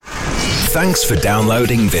Thanks for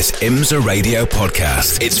downloading this IMSA Radio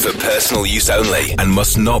podcast. It's for personal use only and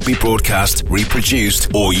must not be broadcast,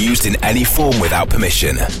 reproduced, or used in any form without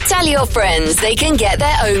permission. Tell your friends they can get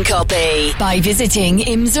their own copy by visiting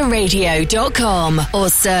imsaradio.com or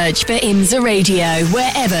search for IMSA Radio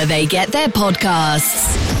wherever they get their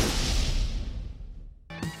podcasts.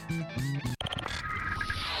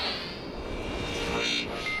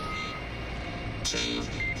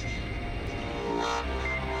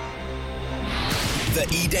 The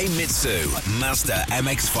Idemitsu Mazda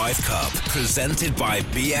MX-5 Cup, presented by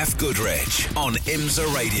BF Goodrich on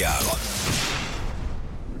IMSA Radio.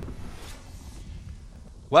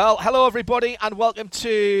 Well, hello everybody and welcome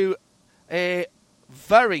to a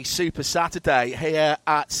very super Saturday here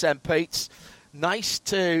at St. Pete's. Nice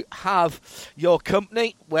to have your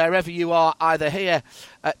company wherever you are, either here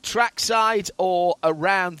at trackside or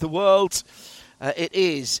around the world. It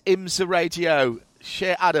is IMSA Radio.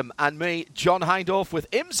 Shea Adam and me, John Hindorf, with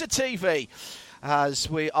IMSA TV as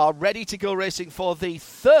we are ready to go racing for the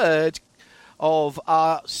third of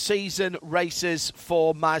our season races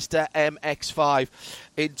for Mazda MX-5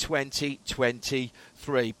 in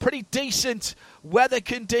 2023. Pretty decent weather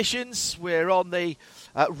conditions. We're on the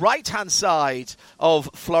right-hand side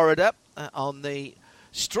of Florida, on the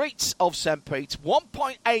streets of St. Pete,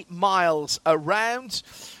 1.8 miles around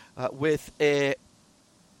with a...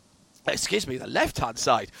 Excuse me, the left-hand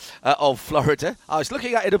side of Florida. I was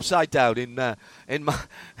looking at it upside down in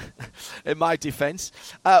my defence.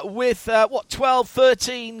 With 12,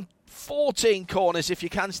 13, 14 corners, if you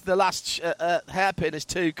can. The last hairpin is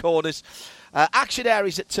 2 corners. Action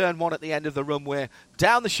areas at turn 1 at the end of the runway.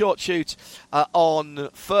 Down the short chute on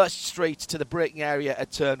First Street to the braking area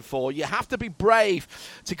at turn 4. You have to be brave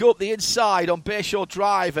to go up the inside on Bayshore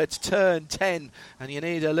Drive at turn 10, and you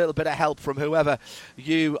need a little bit of help from whoever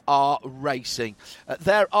you are racing.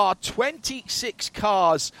 There are 26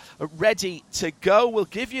 cars ready to go. We'll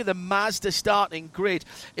give you the Mazda starting grid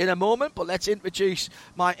in a moment, but let's introduce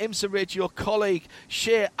my IMSA Radio colleague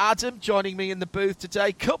Shea Adam joining me in the booth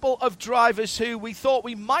today. Couple of drivers who we thought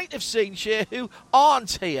we might have seen, Shea, who aren't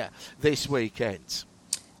here this weekend.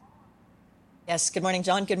 Yes, good morning,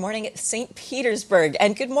 John. Good morning at St. Petersburg.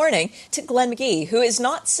 And good morning to Glenn McGee, who is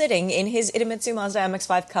not sitting in his Idemitsu Mazda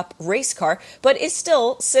MX-5 Cup race car, but is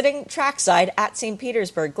still sitting trackside at St.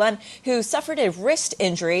 Petersburg. Glenn, who suffered a wrist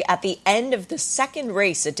injury at the end of the second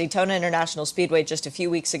race at Daytona International Speedway just a few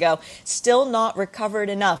weeks ago, still not recovered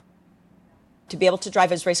enough to be able to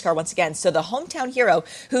drive his race car once again. So the hometown hero,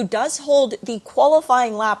 who does hold the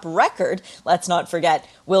qualifying lap record, let's not forget,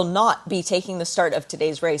 will not be taking the start of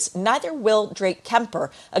today's race. Neither will Drake Kemper,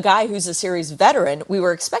 a guy who's a series veteran. We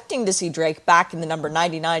were expecting to see Drake back in the number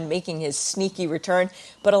 99 making his sneaky return,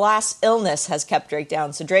 but alas, illness has kept Drake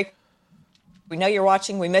down. So Drake, we know you're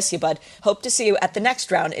watching. We miss you, bud. Hope to see you at the next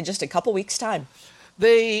round in just a couple weeks' time.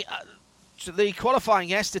 The qualifying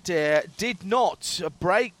yesterday did not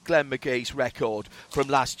break Glenn McGee's record from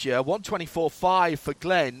last year. 1:24.5 for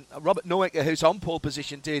Glenn. Robert Nowicker, who's on pole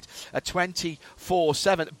position, did a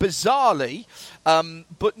 24.7. Bizarrely,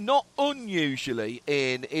 but not unusually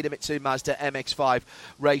in Idemitsu Mazda MX-5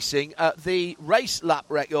 racing, the race lap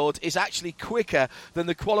record is actually quicker than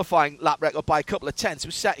the qualifying lap record by a couple of tenths. It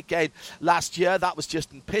was set again last year. That was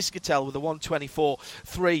Justin Piscatel with a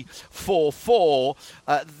 1:24.344.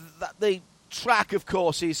 The track, of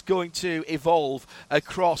course, is going to evolve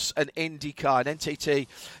across an IndyCar, an NTT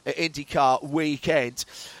IndyCar weekend.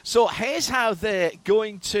 So here's how they're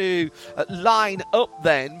going to line up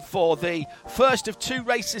then for the first of 2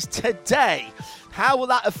 races today. How will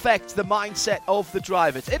that affect the mindset of the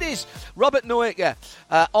drivers? It is Robert Nowicker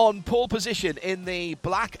on pole position in the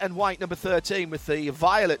black and white number 13 with the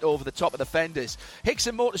violet over the top of the fenders.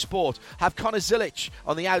 Hickson Motorsport have Connor Zilic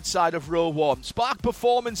on the outside of row 1. Spark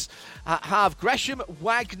Performance have Gresham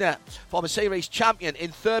Wagner, former series champion,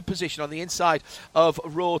 in 3rd position on the inside of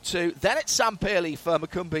row 2. Then it's Sam Paley for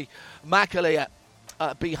Macumbi McAleer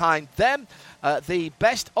behind them. The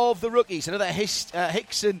best of the rookies, another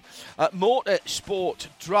Hickson Motorsport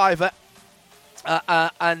driver,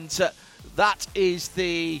 and that is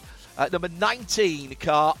the number 19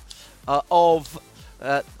 car of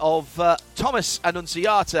Thomas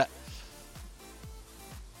Annunziata.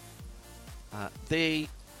 The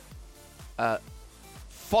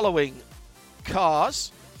following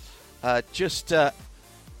cars,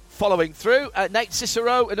 following through, Nate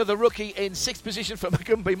Cicero, another rookie, in 6th position for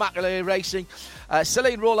Macumbi McAleer Racing.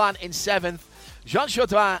 Celine Roland in 7th. Jean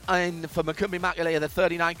Chaudin for Macumbi McAleer, the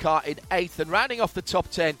 39 car, in 8th. And rounding off the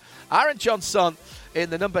top 10, Aaron Johnson in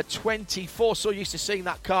the number 24. So used to seeing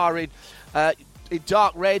that car in in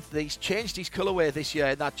dark red. He's changed his colourway this year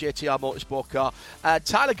in that JTR Motorsport car.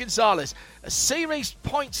 Tyler Gonzalez, a series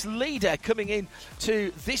points leader coming in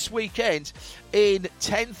to this weekend in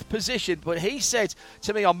 10th position. But he said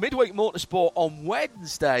to me on Midweek Motorsport on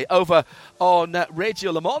Wednesday over on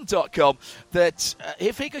RadioLeMans.com that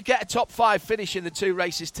if he could get a top 5 finish in the 2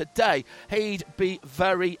 races today, he'd be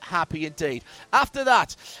very happy indeed. After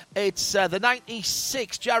that, it's the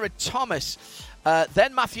 96 Jared Thomas,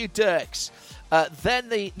 then Matthew Dirks. Then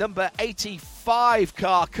the number 85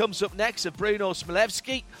 car comes up next of Bruno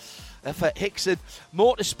Smilewski for Hickson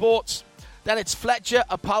Motorsports. Then it's Fletcher,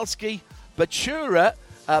 Opalski, Batura,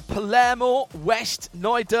 Palermo, West,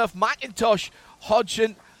 Neudorf, McIntosh,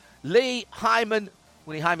 Hodgson, Lee Hyman,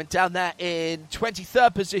 Willie Hyman down there in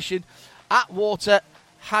 23rd position, Atwater,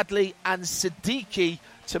 Hadley and Siddiqui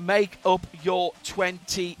to make up your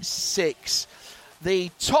 26. The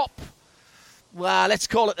top, well, let's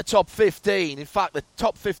call it the top 15. In fact, the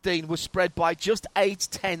top 15 was spread by just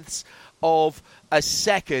 8/10 of a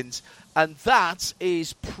second, and that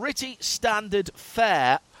is pretty standard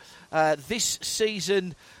fare. This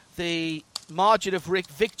season, the margin of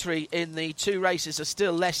victory in the 2 races are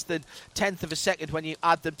still less than 10th of a second when you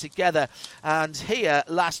add them together. And here,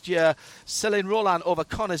 last year, Celine Roland over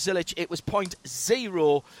Conor Zilic, it was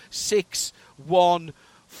 0.061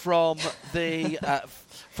 from the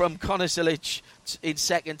from Conor Zilic in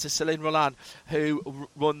second to Celine Roland, who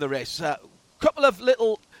won the race. Couple of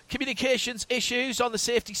little communications issues on the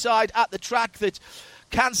safety side at the track that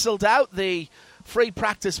cancelled out the free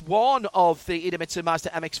practice 1 of the Idemitsu Mazda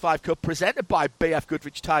MX-5 Cup presented by BF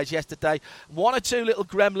Goodrich Tyres yesterday. 1 or 2 little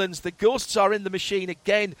gremlins. The ghosts are in the machine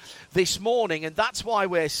again this morning, and that's why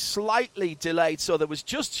we're slightly delayed. So there was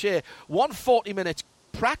just sheer 140-minute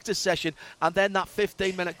practice session and then that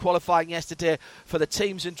 15-minute qualifying yesterday for the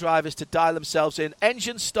teams and drivers to dial themselves in.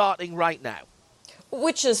 Engines starting right now.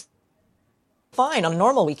 Which is fine on a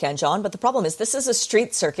normal weekend, John, but the problem is this is a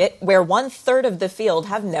street circuit where 1/3 of the field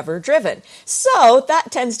have never driven. So that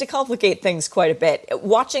tends to complicate things quite a bit.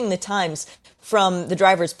 Watching the times from the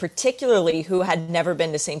drivers, particularly who had never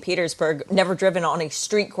been to St. Petersburg, never driven on a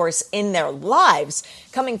street course in their lives,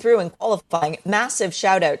 coming through and qualifying, massive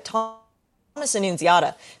shout out. Thomas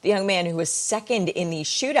Annunziata, the young man who was second in the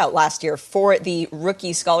shootout last year for the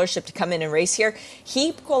rookie scholarship to come in and race here,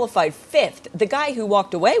 he qualified 5th. The guy who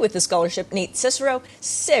walked away with the scholarship, Nate Cicero,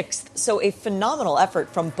 6th. So a phenomenal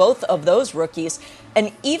effort from both of those rookies.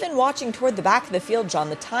 And even watching toward the back of the field, John,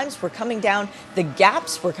 the times were coming down, the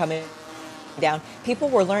gaps were coming down. People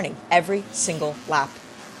were learning every single lap.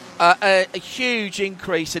 A huge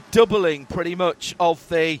increase, a doubling pretty much of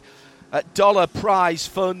the dollar prize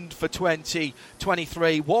fund for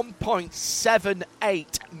 2023,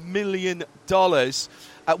 $1.78 million,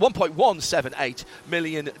 $1.178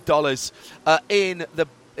 million in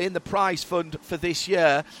the prize fund for this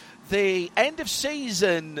year. The end of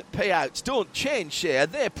season payouts don't change here;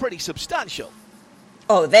 they're pretty substantial.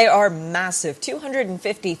 Oh, they are massive.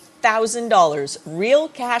 $250,000 real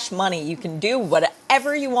cash money. You can do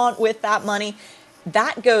whatever you want with that money.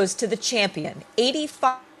 That goes to the champion.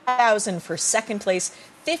 $85,000 for second place,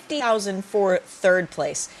 $50,000 for third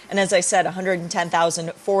place. And as I said,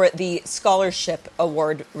 $110,000 for the scholarship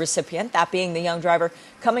award recipient, that being the young driver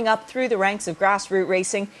coming up through the ranks of grassroots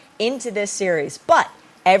racing into this series. But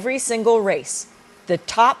every single race, the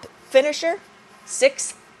top finisher,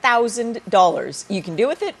 $6,000. You can do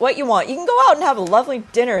with it what you want. You can go out and have a lovely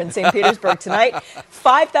dinner in St. Petersburg tonight.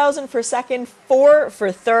 $5,000 for second, $4,000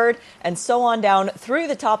 for third, and so on down through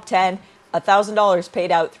the top 10. $1,000 paid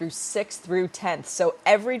out through 6th through 10th. So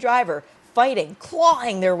every driver fighting,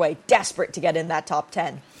 clawing their way, desperate to get in that top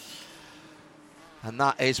 10. And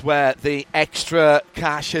that is where the extra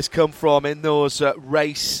cash has come from in those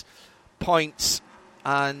race points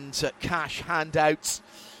and cash handouts.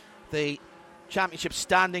 The championship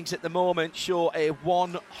standings at the moment show a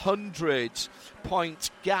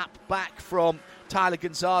 100-point gap back from Tyler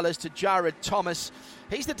Gonzalez to Jared Thomas.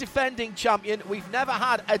 He's the defending champion. We've never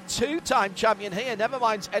had a 2-time champion here, never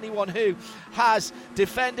mind anyone who has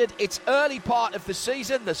defended. It's early part of the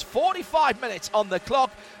season. There's 45 minutes on the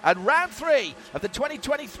clock, and round 3 of the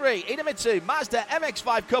 2023 Idemitsu Mazda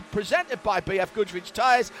MX-5 Cup presented by BF Goodrich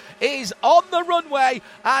Tyres is on the runway,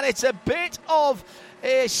 and it's a bit of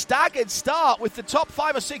a staggered start with the top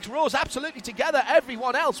 5 or 6 rows absolutely together.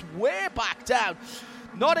 Everyone else way back down.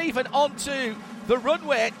 Not even onto the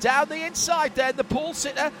runway, down the inside there. The pole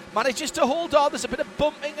sitter manages to hold on. There's a bit of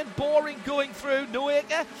bumping and boring going through.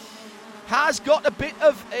 Noeka has got a bit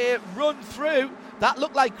of a run through, That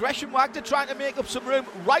looked like Gresham Wagner trying to make up some room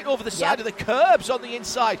right over the side of the curbs on the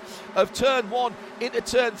inside of Turn 1 into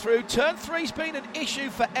Turn 3. Turn 3's been an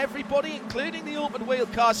issue for everybody, including the open wheel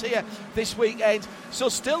cars here this weekend. So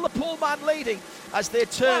still the pole man leading as they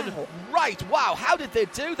turn right. Wow, how did they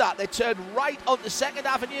do that? They turned right onto 2nd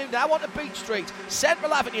Avenue, now onto Beach Street,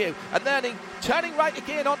 Central Avenue, and then turning right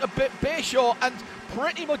again onto Bayshore, and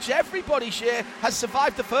pretty much everybody here has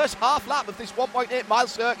survived the first half lap of this 1.8 mile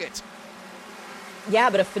circuit.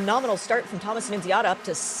 Yeah, but a phenomenal start from Thomas Nunziata up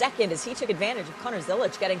to 2nd as he took advantage of Connor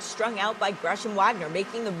Zilic getting strung out by Gresham Wagner,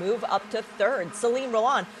 making the move up to 3rd. Celine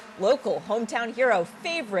Roland, local hometown hero,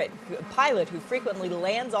 favorite pilot who frequently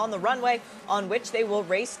lands on the runway on which they will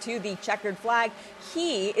race to the checkered flag.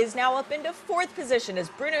 He is now up into 4th position as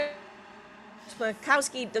Bruno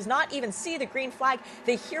Smokowski does not even see the green flag.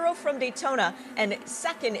 The hero from Daytona and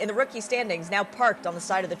 2nd in the rookie standings, now parked on the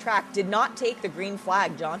side of the track, did not take the green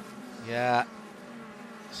flag, John. Yeah.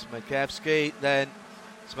 Smokowski, then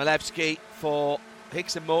Smolewski for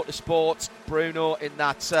Hickson Motorsports. Bruno in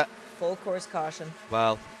that full course caution.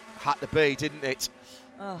 Well, had to be, didn't it?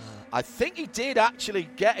 I think he did actually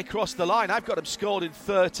get across the line. I've got him scored in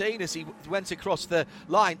 13 as he went across the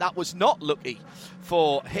line. That was not lucky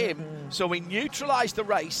for him. So we neutralised the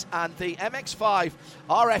race, and the MX-5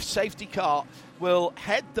 RF safety car will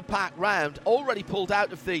head the pack round. Already pulled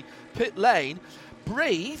out of the pit lane.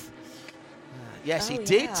 Breathe. Yes, he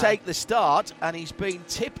did take the start, and he's been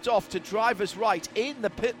tipped off to driver's right in the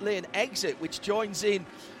pit lane exit, which joins in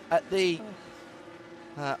at the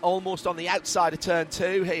almost on the outside of Turn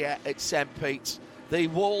 2 here at St. Pete's. The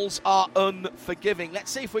walls are unforgiving. Let's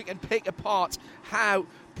see if we can pick apart how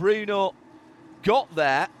Bruno got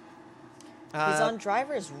there. He's on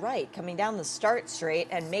driver's right, coming down the start straight,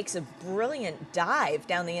 and makes a brilliant dive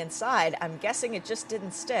down the inside. I'm guessing it just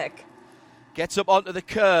didn't stick. Gets up onto the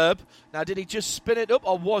curb. Now, did he just spin it up,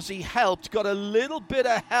 or was he helped? Got a little bit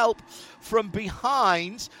of help from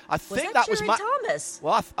behind. I think that was Thomas.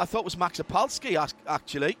 Well, I thought it was Max Opalski,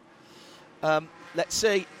 actually. Let's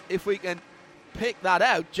see if we can pick that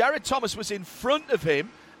out. Jared Thomas was in front of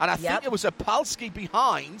him, and I think it was Opalski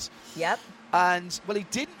behind. Yep. And, well, he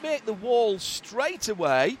didn't make the wall straight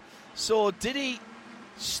away. So did he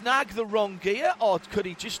snag the wrong gear, or could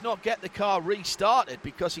he just not get the car restarted,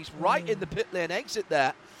 because he's right in the pit lane exit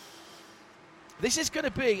there? This is going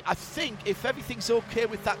to be, I think, if everything's okay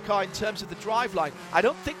with that car in terms of the driveline, I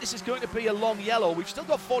don't think this is going to be a long yellow. We've still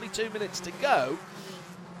got 42 minutes to go.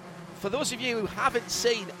 For those of you who haven't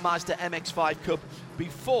seen Mazda MX-5 Cup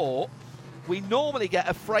before, we normally get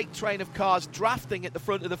a freight train of cars drafting at the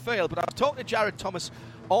front of the field, but I was talking to Jared Thomas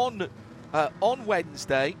on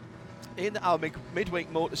Wednesday in our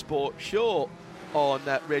midweek motorsport show on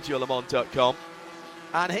RadioLeMans.com,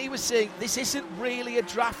 and he was saying this isn't really a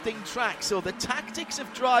drafting track, so the tactics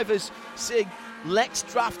of drivers saying let's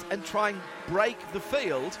draft and try and break the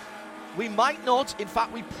field, we might not, in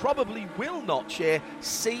fact we probably will not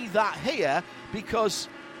see that here, because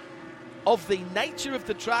of the nature of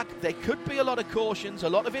the track. There could be a lot of cautions, a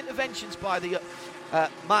lot of interventions by the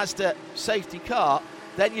Mazda safety car.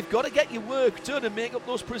 Then you've got to get your work done and make up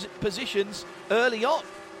those positions early on.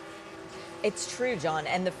 It's true, John,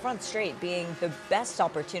 and the front straight being the best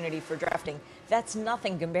opportunity for drafting, that's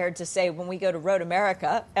nothing compared to, say, when we go to Road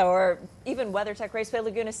America or even WeatherTech Raceway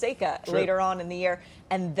Laguna Seca later on in the year,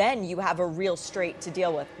 and then you have a real straight to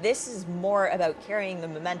deal with. This is more about carrying the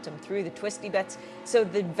momentum through the twisty bits. So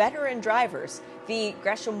the veteran drivers, the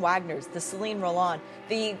Gresham Wagners, the Celine Roland,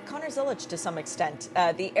 the Connor Zilic to some extent,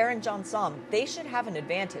 the Aaron John Somm, they should have an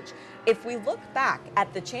advantage. If we look back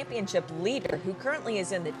at the championship leader, who currently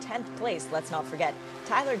is in the 10th place, let's not forget,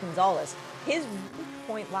 Tyler Gonzalez, his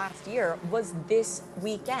point last year was this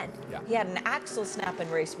weekend. He had an axle snap in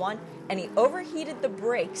race 1, and he overheated the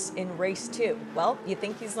brakes in race 2. Well, you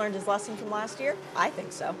think he's learned his lesson from last year? I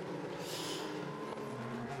think so.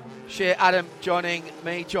 Shea Adam joining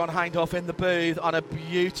me, John Hindhoff, in the booth on a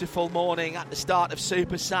beautiful morning at the start of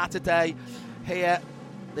Super Saturday here.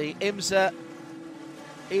 The IMSA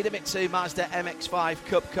Idemitsu Mazda MX-5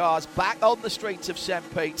 Cup cars back on the streets of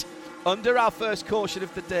St. Pete under our first caution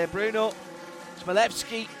of the day. Bruno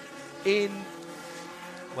Smolewski in,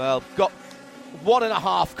 well, got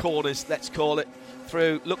 1.5 corners, let's call it,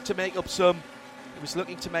 through. He was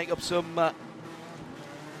looking to make up some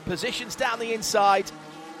positions down the inside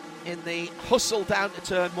in the hustle down to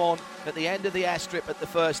Turn 1 at the end of the airstrip at the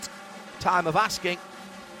first time of asking,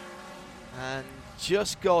 and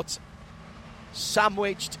just got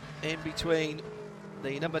sandwiched in between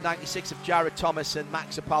the number 96 of Jared Thomas and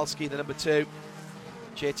Max Opalski, the number 2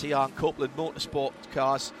 JTR and Copeland Motorsport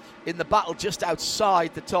cars, in the battle just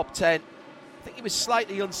outside the top 10 I think he was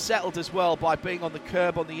slightly unsettled as well by being on the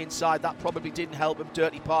curb on the inside. That probably didn't help him.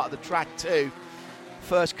 Dirty part of the track too.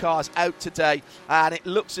 First car's out today, and it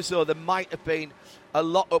looks as though there might have been a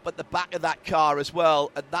lot up at the back of that car as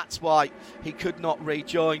well, and that's why he could not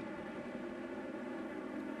rejoin.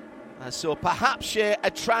 So perhaps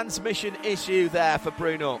a transmission issue there for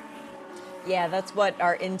Bruno. Yeah, that's what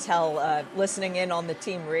our intel listening in on the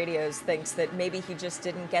team radios thinks, that maybe he just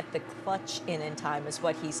didn't get the clutch in time is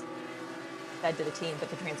what he's said to the team, but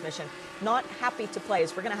the transmission not happy to play,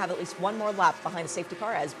 as we're going to have at least one more lap behind the safety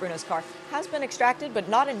car, as Bruno's car has been extracted, but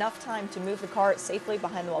not enough time to move the car safely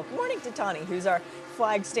behind the wall. Good morning to Tani, who's our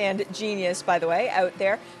flag stand genius, by the way, out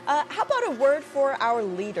there. How about a word for our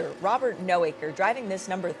leader, Robert Noaker, driving this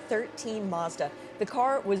number 13 Mazda. The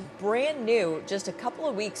car was brand new just a couple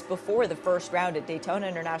of weeks before the first round at Daytona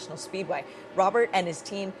International Speedway. Robert and his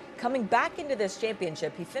team coming back into this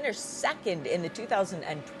championship. He finished second in the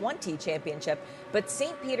 2020 championship, but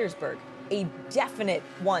St. Petersburg, a definite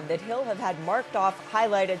one that he'll have had marked off,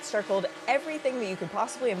 highlighted, circled, everything that you could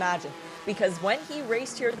possibly imagine, because when he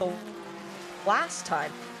raced here the last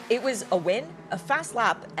time, it was a win, a fast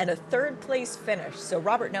lap, and a third-place finish. So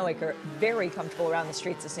Robert Noaker, very comfortable around the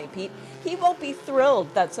streets of St. Pete. He won't be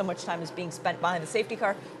thrilled that so much time is being spent behind the safety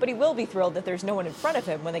car, but he will be thrilled that there's no one in front of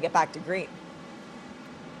him when they get back to green.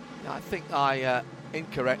 I think I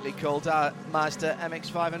incorrectly called our Mazda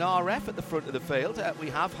MX-5 an RF at the front of the field. We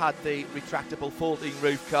have had the retractable folding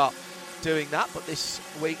roof car doing that, but this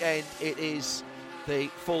weekend it is the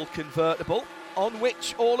full convertible, on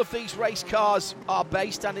which all of these race cars are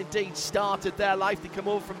based and indeed started their life. They come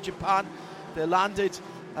over from Japan. They landed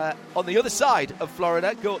on the other side of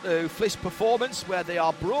Florida, go to Fliss Performance, where they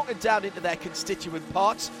are broken down into their constituent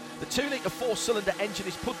parts. The 2-litre 4-cylinder engine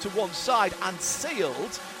is put to one side and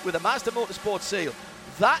sealed with a Mazda Motorsport seal.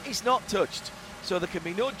 That is not touched. So there can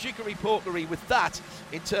be no jiggery-pokery with that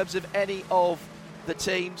in terms of any of the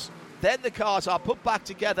teams. Then the cars are put back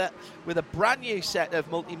together with a brand new set of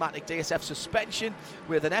Multimatic DSF suspension,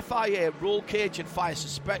 with an FIA roll cage and fire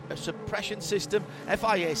suppression system,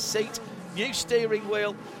 FIA seat, new steering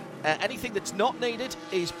wheel. Anything that's not needed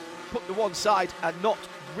is put to one side and not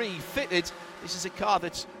refitted. This is a car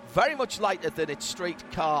that's very much lighter than its street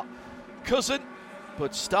car cousin,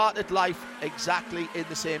 but started life exactly in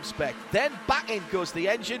the same spec. Then back in goes the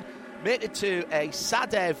engine, mated to a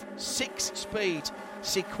Sadev 6-speed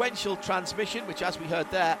sequential transmission, which, as we heard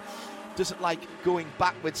there, doesn't like going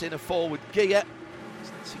backwards in a forward gear.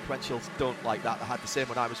 Sequentials don't like that. I had the same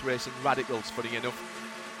when I was racing Radicals, funny enough.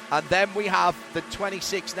 And then we have the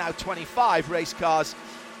 26, now 25 race cars,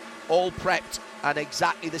 all prepped and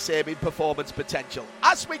exactly the same in performance potential.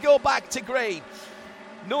 As we go back to green,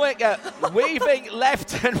 Noaker weaving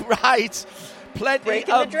left and right.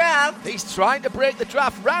 Breaking the draft. He's trying to break the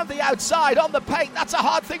draft round the outside on the paint. That's a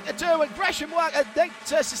hard thing to do. And Gresham Wagner,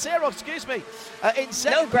 Cicero, excuse me, in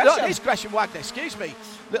second. No, Gresham. No, it is Gresham Wagner, excuse me.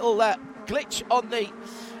 Little glitch on the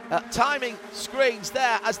timing screens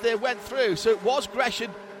there as they went through. So it was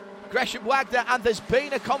Gresham Wagner, and there's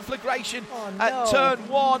been a conflagration at turn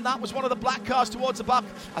one. That was one of the black cars towards the back.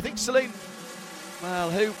 I think Celine,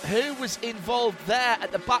 well, who was involved there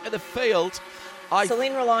at the back of the field?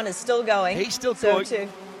 Celine Roland is still going. He's still going. To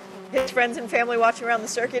his friends and family watching around the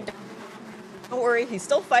circuit, don't worry, he's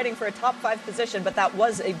still fighting for a top 5 position, but that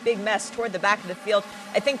was a big mess toward the back of the field.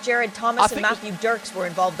 I think Jared Thomas and Matthew Dirks were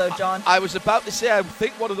involved, though, John. I was about to say, I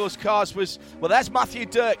think one of those cars was, well, there's Matthew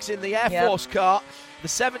Dirks in the Air Force car, the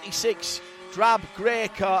 76 drab green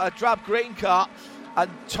car, and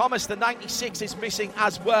Thomas, the 96, is missing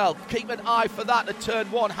as well. Keep an eye for that at turn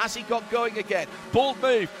one. Has he got going again? Bold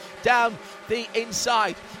move down the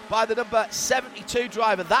inside by the number 72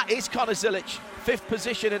 driver. That is Connor Zilic, 5th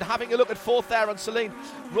position, and having a look at 4th there on Celine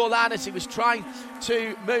Roland as he was trying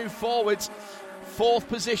to move forwards. 4th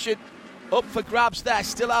position up for grabs there.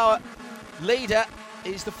 Still our leader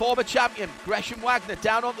is the former champion, Gresham Wagner,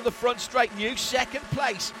 down onto the front straight. New 2nd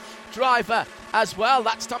place driver as well.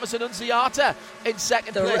 That's Thomas Annunziata in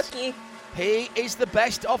 2nd place. The rookie. He is the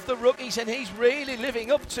best of the rookies, and he's really living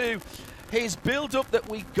up to his build-up that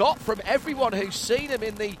we got from everyone who's seen him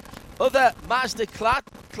in the other Mazda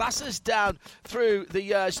classes down through the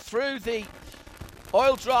years, through the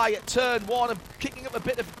oil dry at turn one, and kicking up a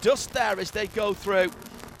bit of dust there as they go through.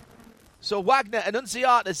 So Wagner,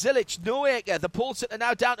 Annunziata, Zilic, Noaker, the pole sitter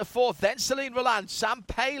now down to 4th, then Celine Roland, Sam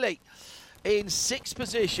Paley in 6th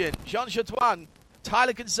position, Jean Jodouin,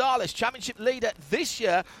 Tyler Gonzalez, championship leader this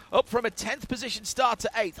year, up from a 10th position start to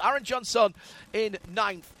 8th. Aaron Johnson in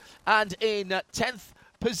 9th, and in 10th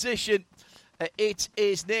position, it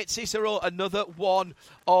is Nate Cicero, another one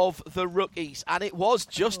of the rookies. And it was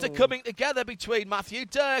just a coming together between Matthew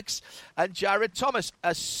Dirks and Jared Thomas.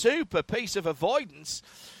 A super piece of avoidance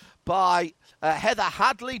by Heather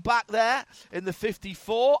Hadley back there in the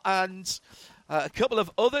 54, and a couple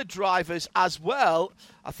of other drivers as well.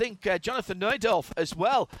 I think Jonathan Neudorf as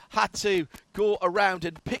well had to go around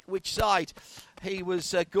and pick which side he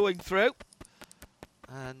was going through,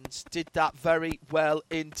 and did that very well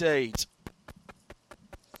indeed.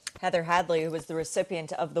 Heather Hadley, who was the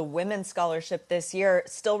recipient of the Women's Scholarship this year,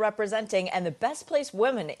 still representing, and the best placed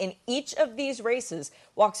woman in each of these races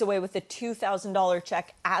walks away with a $2,000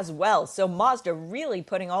 check as well. So Mazda really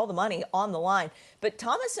putting all the money on the line. But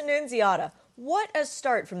Thomas Annunziata, what a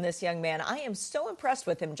start from this young man. I am so impressed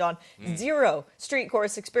with him, John. Zero street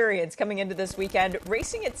course experience coming into this weekend,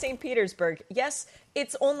 racing at St. Petersburg. Yes,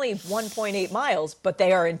 it's only 1.8 miles, but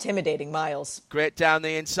they are intimidating miles. Great down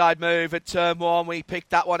the inside move at turn one. We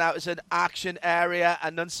picked that one out as an action area.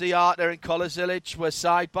 Annunziata and Connor Zilic were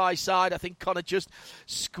side by side. I think Connor just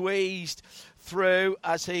squeezed through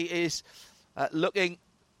as he is looking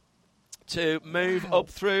to move up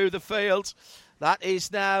through the field. That is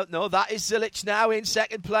Zilic now in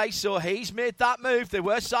second place, so he's made that move. They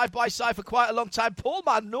were side by side for quite a long time. Paul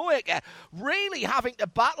Mannoiker really having to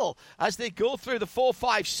battle as they go through the 4,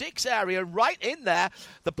 5, 6 area. Right in there,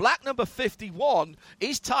 the black number 51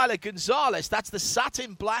 is Tyler Gonzalez. That's the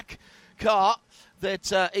satin black car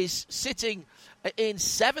that is sitting in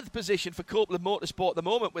 7th position for Copeland Motorsport at the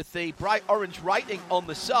moment, with the bright orange writing on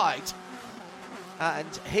the side.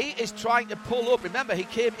 And he is trying to pull up. Remember, he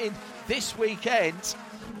came in this weekend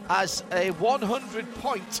as a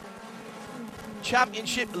 100-point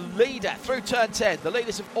championship leader through turn 10. The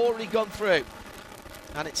leaders have already gone through.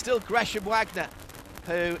 And it's still Gresham Wagner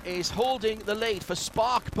who is holding the lead for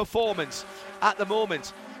Spark Performance at the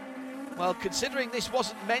moment. Well, considering this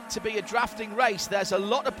wasn't meant to be a drafting race, there's a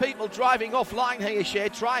lot of people driving offline here, Shea,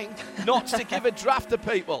 trying not to give a draft to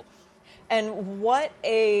people. And what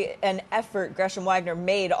an effort Gresham Wagner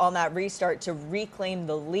made on that restart to reclaim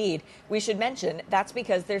the lead. We should mention that's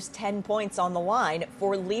because there's 10 points on the line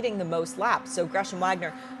for leading the most laps. So Gresham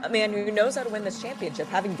Wagner, a man who knows how to win this championship,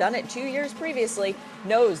 having done it 2 years previously,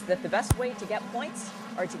 knows that the best way to get points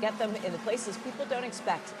are to get them in the places people don't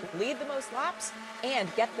expect. Lead the most laps and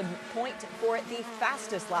get the point for the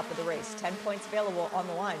fastest lap of the race. 10 points available on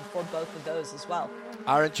the line for both of those as well.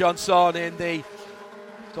 Aaron Johnson in the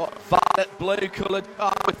violet blue coloured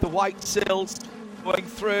car with the white sills going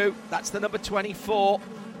through. That's the number 24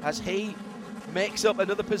 as he makes up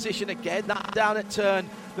another position again. That down at turn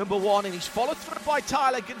number 1, and he's followed through by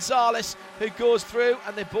Tyler Gonzalez, who goes through,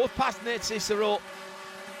 and they both passed Nate Cicero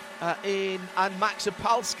and Max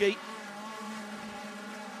Opalski.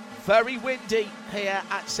 Very windy here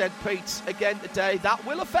at St. Pete's again today. That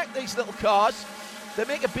will affect these little cars. They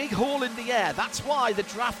make a big hole in the air. That's why the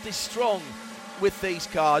draft is strong with these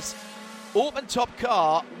cars. Open top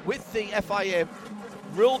car with the FIA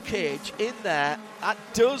roll cage in there, that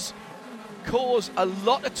does cause a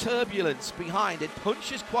lot of turbulence behind. It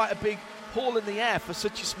punches quite a big hole in the air for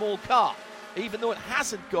such a small car, even though it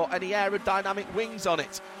hasn't got any aerodynamic wings on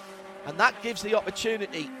it. And that gives the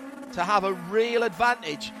opportunity to have a real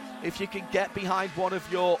advantage if you can get behind one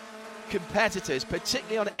of your competitors,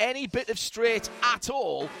 particularly on any bit of straight at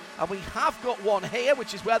all. And we have got one here,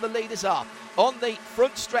 which is where the leaders are on the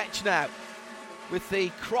front stretch now, with the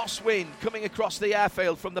crosswind coming across the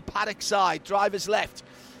airfield from the paddock side. Driver's left,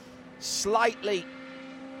 slightly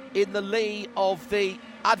in the lee of the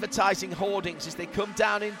advertising hoardings as they come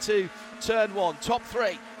down into turn 1. Top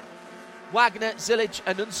 3, Wagner, Zilic,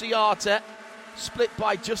 Annunziata, split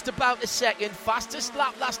by just about a second. Fastest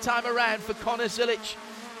lap last time around for Connor Zilic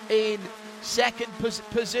in second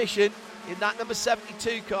position in that number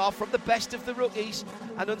 72 car from the best of the rookies,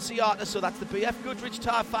 Annunziata. So that's the BF Goodrich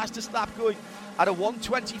tyre fastest lap, going at a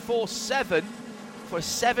 1:24.7 for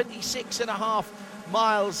 76.5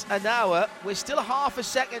 miles an hour. We're still a half a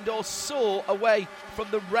second or so away from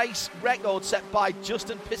the race record set by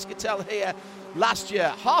Justin Piscatel here last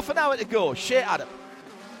year. Half an hour to go. Shea Adam.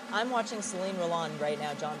 I'm watching Celine Roland right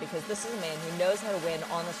now, John, because this is a man who knows how to win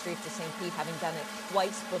on the streets of St. Pete, having done it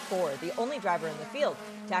twice before. The only driver in the field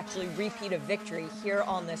to actually repeat a victory here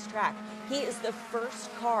on this track. He is the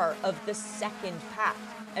first car of the second pack.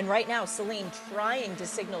 And right now, Celine trying to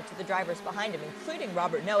signal to the drivers behind him, including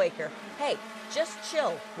Robert Noaker, hey, just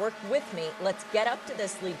chill, work with me, let's get up to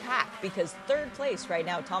this lead pack, because third place right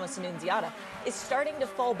now, Thomas Annunziata, is starting to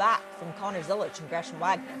fall back from Connor Zilic and Gresham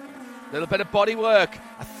Wagner. Little bit of body work.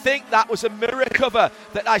 I think that was a mirror cover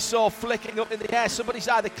that I saw flicking up in the air. Somebody's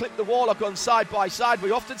either clipped the wall or gone side by side.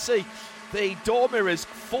 We often see the door mirrors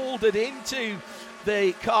folded into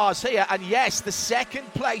the cars here. And yes, the second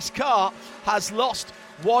place car has lost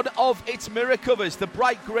one of its mirror covers, the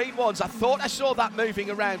bright green ones. I thought I saw that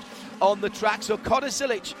moving around on the track. So Conor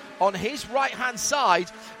Zilic on his right-hand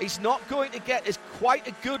side is not going to get as quite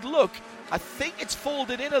a good look. I think it's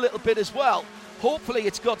folded in a little bit as well. Hopefully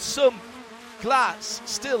it's got some glass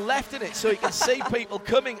still left in it so you can see people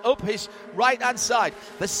coming up his right-hand side.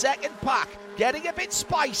 The second pack getting a bit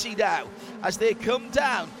spicy now as they come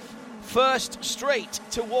down First Street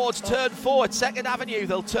towards turn 4 at 2nd Avenue.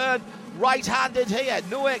 They'll turn right-handed here.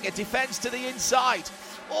 Noack, defence to the inside.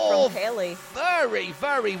 Oh, very,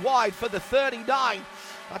 very wide for the 39.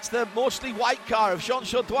 That's the mostly white car of Jean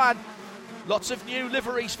Chaudouin. Lots of new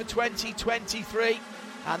liveries for 2023.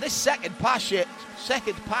 And this second pack share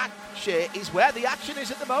is where the action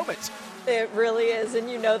is at the moment. It really is,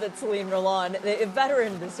 and you know that Celine Roland, a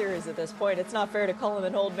veteran of the series at this point, it's not fair to call him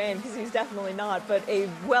an old man because he's definitely not, but a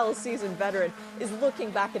well-seasoned veteran is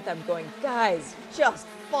looking back at them going, guys, just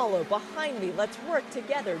follow behind me. Let's work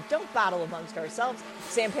together. Don't battle amongst ourselves.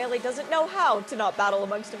 Sam Paley doesn't know how to not battle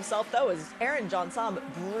amongst himself, though, as Aaron John-Sam,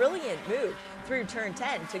 brilliant move through turn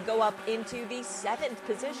 10 to go up into the 7th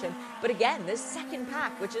position. But again, this second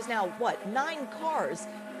pack, which is now, 9 cars,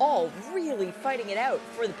 all really fighting it out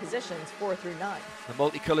for the positions 4 through 9. The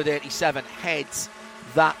multicoloured 87 heads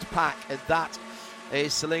that pack, and that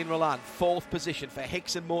is Celine Roland, 4th position for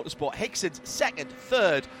Hickson Motorsport. Hickson's 2nd,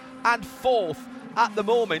 3rd and 4th at the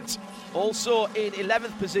moment. Also in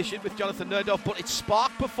 11th position with Jonathan Nerdorf, but it's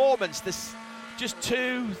Spark Performance. There's just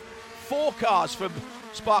 4 cars from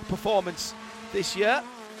Spark Performance this year.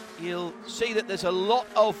 You'll see that there's a lot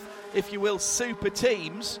of, if you will, super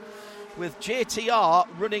teams, with JTR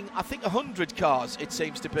running, I think, 100 cars, it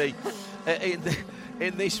seems to be,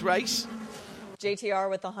 in this race. JTR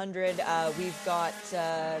with 100. We've got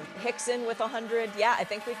Hickson with 100. Yeah, I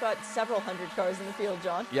think we've got several hundred cars in the field,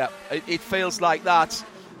 John. Yeah, it feels like that.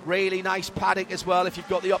 Really nice paddock as well. If you've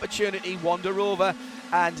got the opportunity, wander over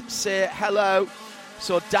and say hello.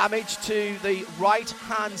 So damage to the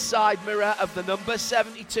right-hand side mirror of the number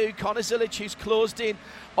 72, Conor Zilic, who's closed in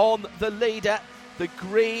on the leader. The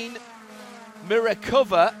green mirror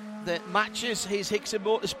cover that matches his Hickson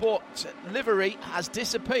Motorsport livery has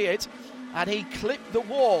disappeared, and he clipped the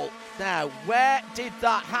wall. Now, where did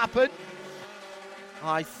that happen?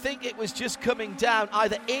 I think it was just coming down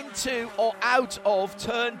either into or out of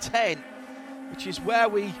turn 10, which is where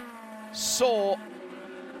we saw,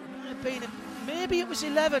 maybe it was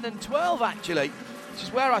 11 and 12 actually, which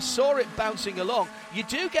is where I saw it bouncing along. You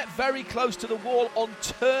do get very close to the wall on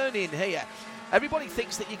turn-in here. Everybody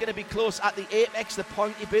thinks that you're going to be close at the apex, the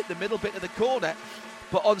pointy bit, the middle bit of the corner.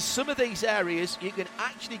 But on some of these areas, you can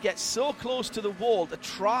actually get so close to the wall to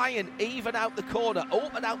try and even out the corner,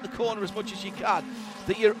 open out the corner as much as you can,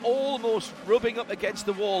 that you're almost rubbing up against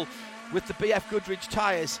the wall with the BF Goodrich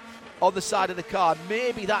tyres on the side of the car.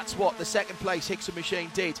 Maybe that's what the second place Hickson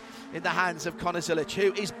machine did in the hands of Conor Zilic,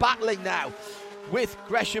 who is battling now with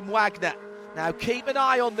Gresham Wagner. Now keep an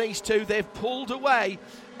eye on these two. They've pulled away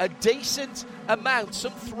a decent amount,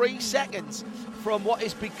 some 3 seconds, from what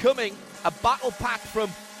is becoming a battle pack from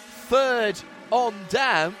 3rd on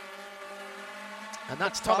down. And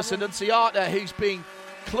that's Thomas Annunziata, who's been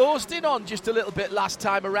closed in on just a little bit last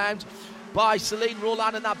time around by Celine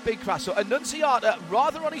Roland and that big crash. So Annunziata,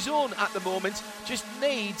 rather on his own at the moment, just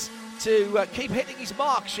needs to keep hitting his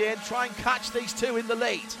mark, Shane, try and catch these two in the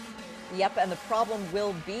lead. Yep, and the problem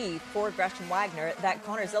will be for Gresham Wagner that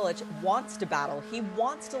Conor Zilic wants to battle. He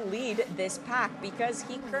wants to lead this pack because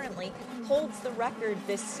he currently holds the record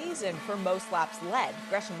this season for most laps led.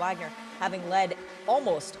 Gresham Wagner having led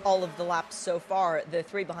almost all of the laps so far, the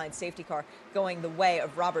 3 behind safety car going the way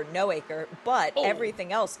of Robert Noaker, but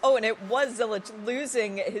everything else. Oh, and it was Zilic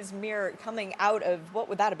losing his mirror coming out of, what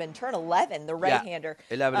would that have been, turn 11, the right-hander.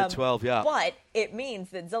 11 and 12, yeah. But it means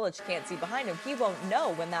that Zilic can't see behind him. He won't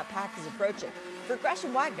know when that pack is approaching. For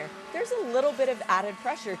Gresham Wagner, there's a little bit of added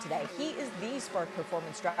pressure today. He is the Spark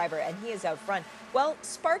Performance driver, and he is out front. Well,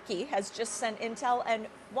 Sparky has just sent intel and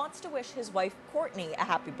wants to wish his wife, Courtney, a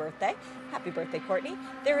happy birthday. Happy birthday, Courtney.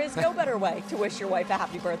 There is no better way to wish your wife a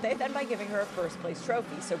happy birthday than by giving her a first-place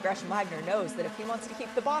trophy. So Gresham Wagner knows that if he wants to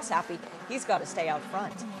keep the boss happy, he's got to stay out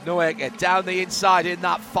front. Noack down the inside in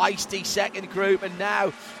that feisty second group, and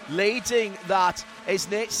now leading that is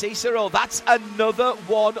Nate Cicero. That's another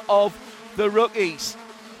one of the rookies.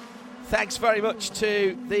 Thanks very much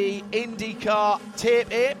to the IndyCar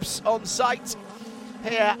tape apes on site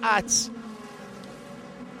here at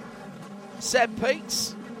St.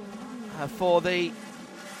 Pete's for the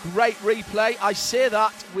great replay. I say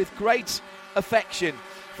that with great affection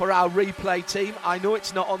for our replay team. I know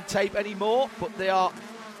it's not on tape anymore, but they are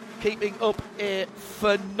keeping up a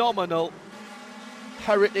phenomenal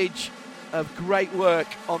heritage of great work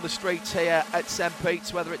on the streets here at St.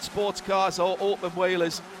 Pete's, whether it's sports cars or open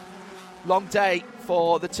wheelers. Long day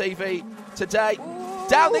for the TV today. Ooh.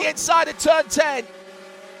 Down the inside of turn 10.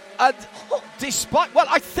 And despite, well,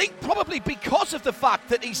 I think probably because of the fact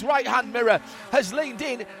that his right-hand mirror has leaned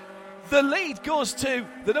in, the lead goes to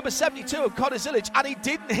the number 72 of Connor Zilic, and he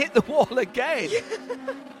didn't hit the wall again.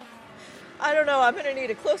 I don't know. I'm going to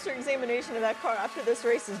need a closer examination of that car after this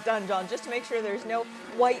race is done, John, just to make sure there's no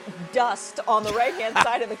white dust on the right-hand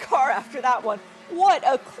side of the car after that one. What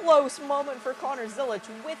a close moment for Connor Zilic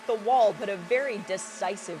with the wall, but a very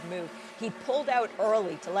decisive move. He pulled out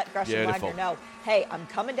early to let Gresham Wagner know, hey, I'm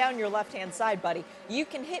coming down your left-hand side, buddy. You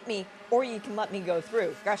can hit me or you can let me go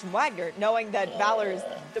through. Gresham Wagner, knowing that Valor is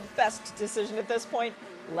the best decision at this point,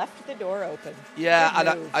 left the door open.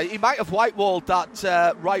 Yeah, and he might have whitewalled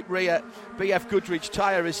that right rear BF Goodrich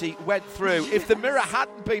tyre as he went through. If the mirror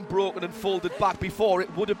hadn't been broken and folded back before,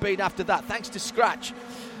 it would have been after that. Thanks to Scratch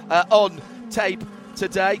on tape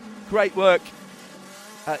today. Great work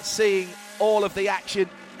seeing all of the action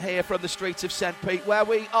here from the streets of St. Pete, where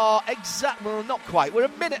we are well, not quite. We're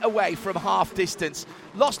a minute away from half distance.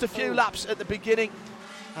 Lost a few laps at the beginning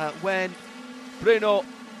when Bruno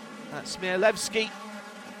Smirlewski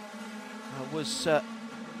was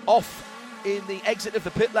off in the exit of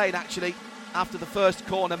the pit lane, actually, after the first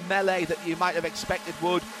corner melee that you might have expected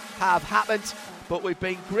would have happened. But we've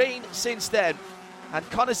been green since then. And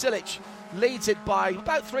Connor Zilic leads it by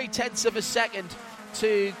about 0.3 of a second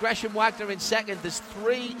to Gresham Wagner in second. There's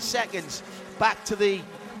 3 seconds back to the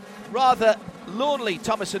rather lonely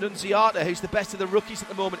Thomas Annunziata, who's the best of the rookies at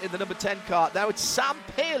the moment in the number 10 car. Now it's Sam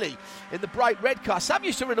Paley in the bright red car. Sam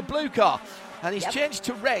used to run a blue car, and he's changed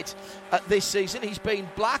to red this season. He's been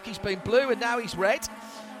black, he's been blue, and now he's red.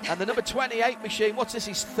 And the number 28 machine, what's this,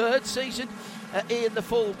 his 3rd season in the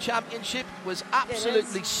full championship, was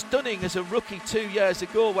absolutely stunning as a rookie 2 years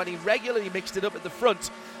ago when he regularly mixed it up at the front.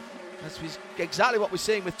 That's exactly what we're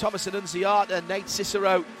seeing with Thomas Annunziata and Nate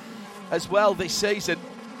Cicero as well this season.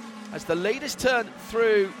 As the leaders turn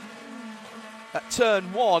through at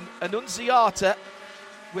turn 1, Annunziata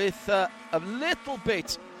with a little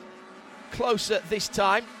bit closer this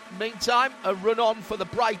time. Meantime, a run on for the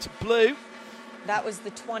bright blue. That was the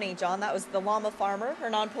 20, John. That was the Llama Farmer,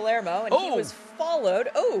 Hernan Palermo, and he was followed,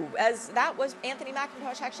 as that was Anthony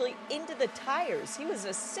McIntosh actually into the tires. He was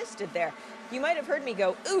assisted there. You might have heard me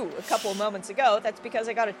go, ooh, a couple of moments ago. That's because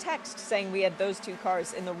I got a text saying we had those 2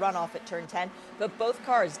 cars in the runoff at turn 10, but both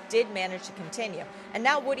cars did manage to continue. And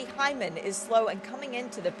now Woody Hyman is slow and coming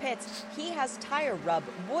into the pits. He has tire rub.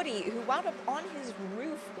 Woody, who wound up on his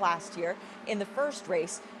roof last year in the first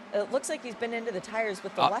race, it looks like he's been into the tires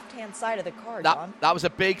with the left-hand side of the car, John. That was a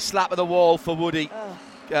big slap of the wall for Woody.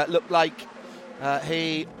 Looked like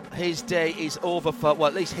his day is over for, well,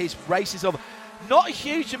 at least his race is over. Not a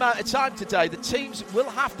huge amount of time today. The teams will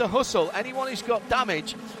have to hustle. Anyone who's got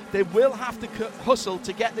damage, they will have to hustle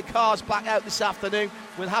to get the cars back out this afternoon.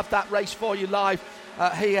 We'll have that race for you live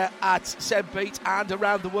here at St. Pete and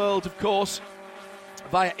around the world, of course,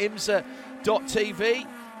 via IMSA.tv.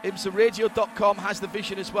 IMSARadio.com has the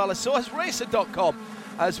vision as well, as so has Racer.com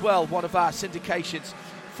as well, one of our syndications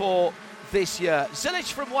for this year.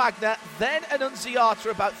 Zilic from Wagner, then Annunziata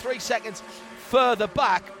about 3 seconds further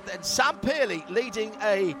back, then Sam Paley leading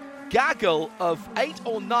a gaggle of 8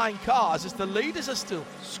 or 9 cars as the leaders are still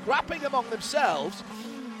scrapping among themselves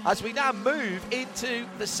as we now move into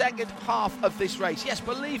the second half of this race. Yes,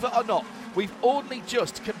 believe it or not, we've only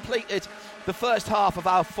just completed the first half of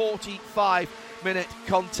our 45-minute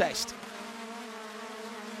contest.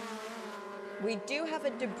 We do have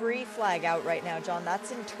a debris flag out right now, John.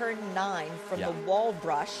 That's in turn 9 from the wall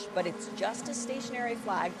brush, but it's just a stationary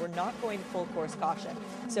flag. We're not going to full course caution.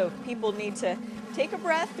 So people need to take a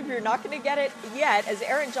breath if you're not going to get it yet, as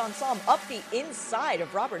Aaron John Somm up the inside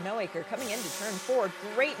of Robert Noaker coming into turn 4.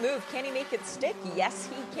 Great move. Can he make it stick? Yes,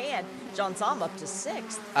 he can. John Somm up to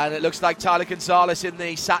 6th. And it looks like Tyler Gonzalez in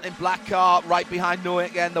the satin black car right behind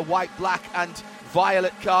Noaker, and the white, black and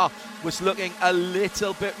violet car was looking a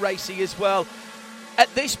little bit racy as well.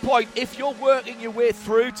 At this point, if you're working your way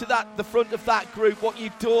through to the front of that group, what you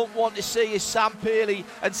don't want to see is Sam Paley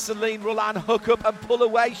and Celine Roland hook up and pull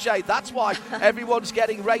away, Shay. That's why everyone's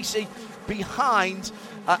getting racy behind,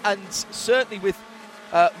 and certainly with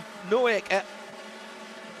Noack, a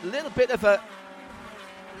little bit of a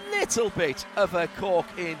cork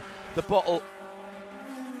in the bottle.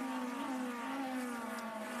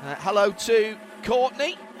 Hello to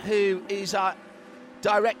Courtney, who is our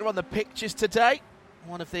director on the pictures today.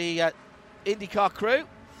 one of the IndyCar crew,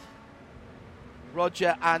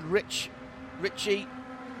 Roger and Richie,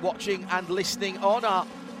 watching and listening on, our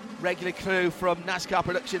regular crew from NASCAR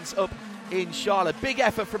Productions up in Charlotte. Big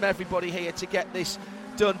effort from everybody here to get this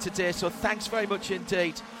done today, so thanks very much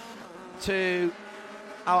indeed to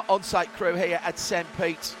our on-site crew here at St.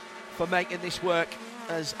 Pete for making this work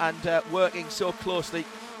and working so closely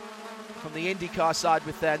from the IndyCar side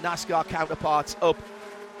with their NASCAR counterparts up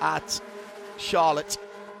at Charlotte.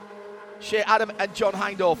 Shea Adam and John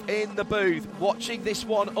Hindorf in the booth watching this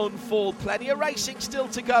one unfold. Plenty of racing still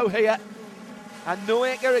to go here. And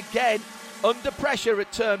Noaker again under pressure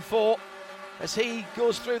at turn 4 as he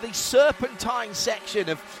goes through the serpentine section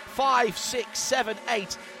of 5, 6, 7,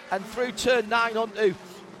 8 and through turn 9 onto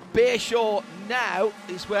Bayshore now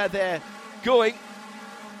is where they're going.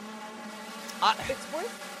 It's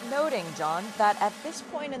worth noting, John, that at this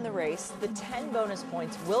point in the race, the 10 bonus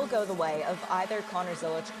points will go the way of either Connor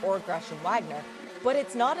Zilic or Gresham Wagner, but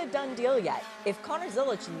it's not a done deal yet. If Connor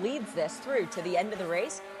Zilic leads this through to the end of the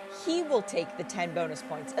race, he will take the 10 bonus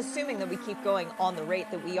points, assuming that we keep going on the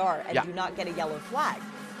rate that we are and do not get a yellow flag.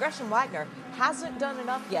 Gresham Wagner hasn't done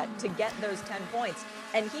enough yet to get those 10 points,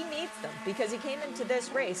 and he needs them because he came into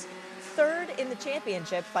this race third in the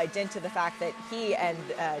championship by dint of the fact that he and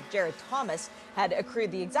Jared Thomas had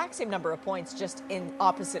accrued the exact same number of points, just in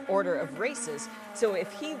opposite order of races. So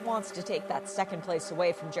if he wants to take that second place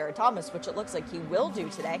away from Jared Thomas, which it looks like he will do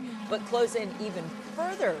today, but close in even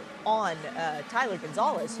further on Tyler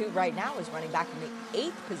Gonzalez, who right now is running back in the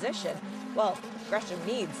 8th position, well, Gresham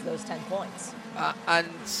needs those 10 points. And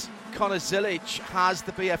Connor Zilic has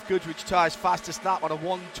the BF Goodrich tyres fastest lap on a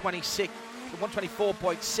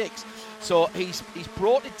 124.6. So he's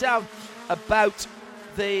brought it down about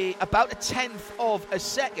a 1/10 of a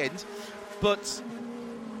second, but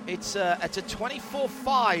it's a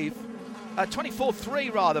 24.3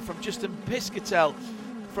 rather from Justin Piscatel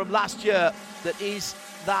from last year that is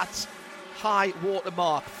that high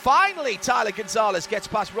watermark. Finally, Tyler Gonzalez gets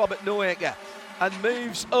past Robert Noaker and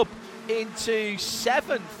moves up into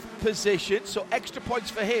 7th position, so extra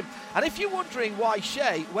points for him. And if you're wondering why,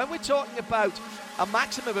 Shay, when we're talking about a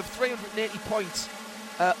maximum of 380 points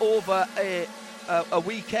over a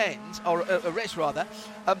weekend, or a race rather,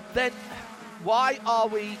 then why are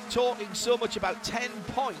we talking so much about 10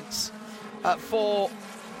 points for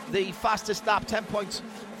the fastest lap, 10 points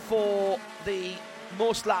for the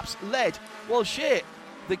most laps led? Well, Shay,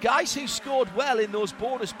 the guys who scored well in those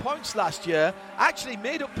bonus points last year actually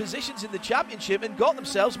made up positions in the championship and got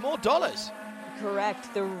themselves more dollars.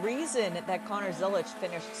 Correct. The reason that Connor Zilic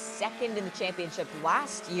finished second in the championship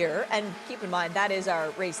last year, and keep in mind that is our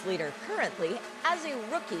race leader currently, as a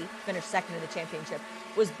rookie finished second in the championship,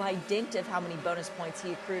 was by dint of how many bonus points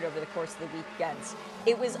he accrued over the course of the weekends.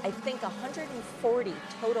 It was, I think, 140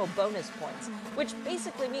 total bonus points, which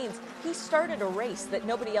basically means he started a race that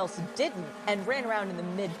nobody else didn't and ran around in the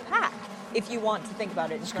mid-pack, if you want to think about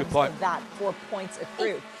it in terms of that 4 points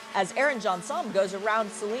accrued. As Aaron Johnson goes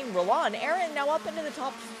around Celine Roland, Aaron now up into the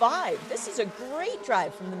top 5. This is a great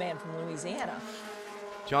drive from the man from Louisiana.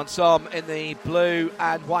 Johnson in the blue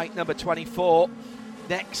and white number 24.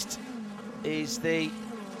 Next is the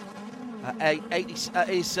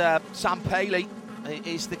Sam Paley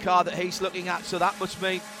is the car that he's looking at, so that must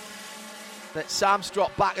mean that Sam's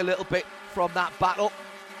dropped back a little bit from that battle.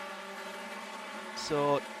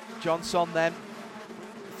 So Johnson then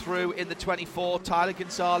through in the 24, Tyler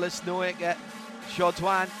Gonzalez, Noaker,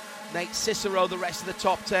 Jodouin, Nate Cicero, the rest of the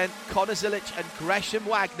top 10, Connor Zilic and Gresham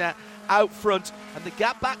Wagner out front, and the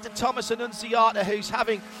gap back to Thomas Annunziata, who's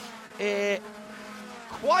having a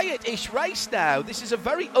quiet-ish race now. This is a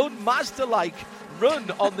very un-Mazda-like run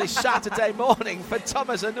on this Saturday morning for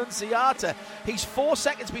Thomas Annunziata. He's 4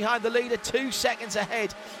 seconds behind the leader, 2 seconds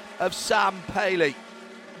ahead of Sam Paley.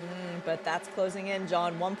 But that's closing in,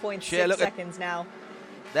 John. 1.6 seconds now.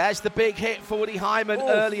 There's the big hit for Woody Hyman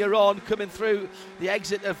earlier on, coming through the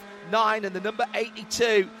exit of 9 and the number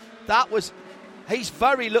 82. He's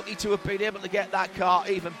very lucky to have been able to get that car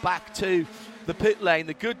even back to the pit lane.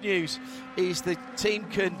 The good news is the team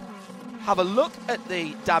can have a look at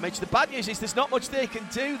the damage. The bad news is there's not much they can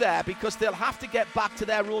do there because they'll have to get back to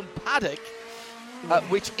their own paddock,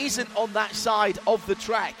 which isn't on that side of the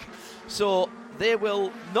track. So they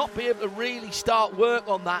will not be able to really start work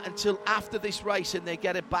on that until after this race and they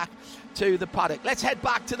get it back to the paddock. Let's head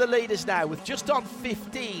back to the leaders now with just on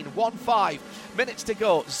 15 minutes to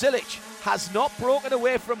go. Zilic has not broken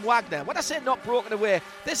away from Wagner. When I say not broken away,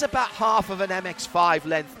 there's about half of an MX-5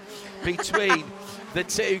 length between the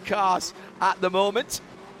two cars at the moment.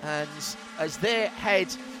 And as they head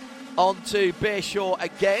onto Bayshore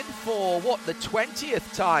again for, the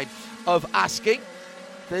 20th time of asking.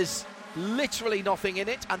 There's literally nothing in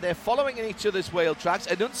it, and they're following in each other's wheel tracks.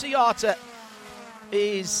 Annunziata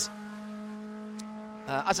is,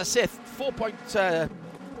 as I said,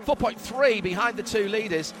 4.3 behind the two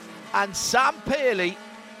leaders, and Sam Paley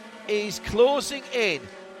is closing in.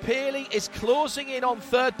 Paley is closing in on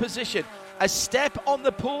third position. A step on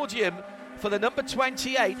the podium for the number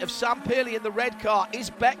 28 of Sam Paley in the red car is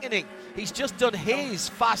beckoning. He's just done his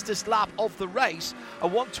fastest lap of the race, a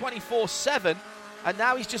 1:24.7, and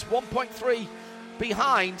now he's just 1.3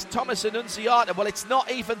 behind Thomas Annunziata. Well, it's not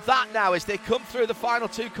even that now as they come through the final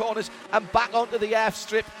two corners and back onto the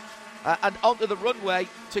airstrip and onto the runway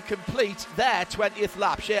to complete their 20th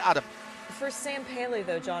lap. Shea Adam. For Sam Paley,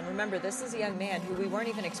 though, John, remember, this is a young man who we weren't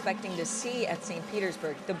even expecting to see at St.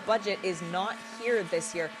 Petersburg. The budget is not here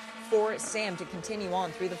this year for Sam to continue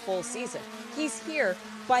on through the full season. He's here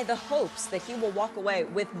by the hopes that he will walk away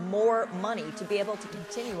with more money to be able to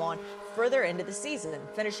continue on further into the season.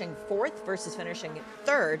 Finishing fourth versus finishing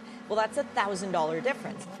third, well, that's $1,000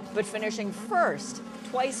 difference. But finishing first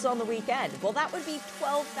twice on the weekend, well, that would be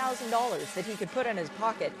 $12,000 that he could put in his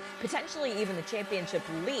pocket, potentially even the championship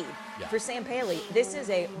lead. Yeah. For Sam Paley, this is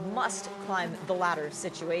a must climb the ladder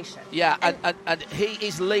situation. Yeah, and he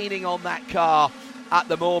is leaning on that car at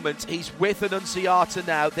the moment. He's with Annunziata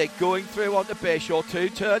now. They're going through onto Bayshore to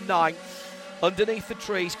turn 9, underneath the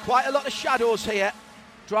trees. Quite a lot of shadows here.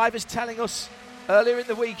 Drivers telling us earlier in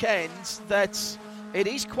the weekend that it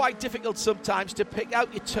is quite difficult sometimes to pick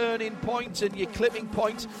out your turning point and your clipping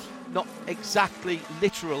point. Not exactly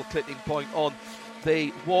literal clipping point on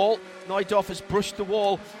the wall. Neudorf has brushed the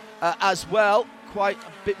wall as well. Quite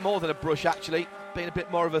a bit more than a brush, actually. Being a bit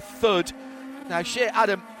more of a thud. Now, Shea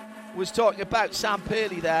Adam was talking about Sam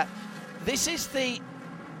Paley there. He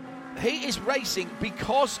is racing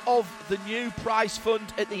because of the new prize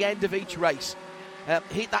fund at the end of each race.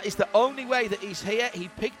 That is the only way that he's here. He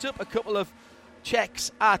picked up a couple of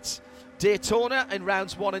checks at Daytona in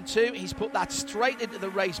rounds 1 and 2. He's put that straight into the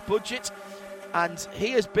race budget, and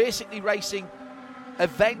he is basically racing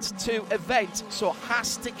event to event, so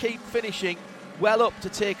has to keep finishing well up to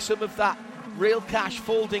take some of that real cash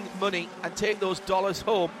folding money and take those dollars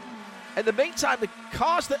home. In the meantime, the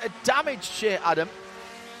cars that are damaged, Shea Adam,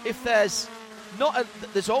 if there's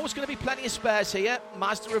always going to be plenty of spares here.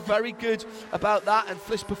 Mazda are very good about that, and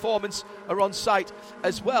Fliss Performance are on site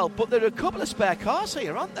as well. But there are a couple of spare cars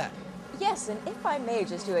here, aren't there? Yes, and if I may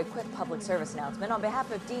just do a quick public service announcement on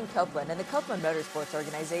behalf of Dean Copeland and the Copeland Motorsports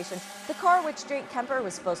Organization, the car which Drake Kemper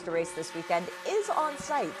was supposed to race this weekend is on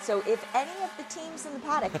site. So if any of the teams in the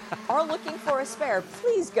paddock are looking for a spare,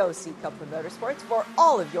 please go see Copeland Motorsports for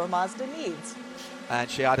all of your Mazda needs. And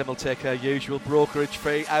Shea Adam will take her usual brokerage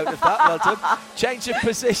fee out of that. Well done. Change of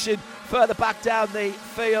position further back down the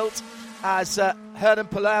field as Hernan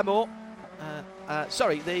Palermo,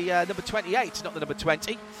 the number 28, not the number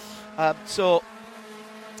 20. So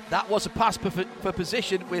that was a pass for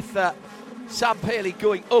position with Sam Paley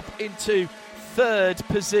going up into third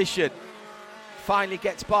position. Finally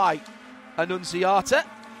gets by Annunziata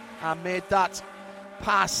and made that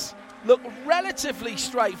pass look relatively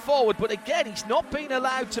straightforward, but again, he's not been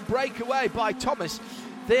allowed to break away by Thomas.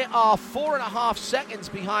 They are 4.5 seconds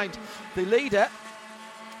behind the leader.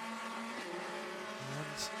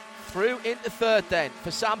 And through into third then for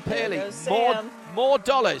Sam Paley. More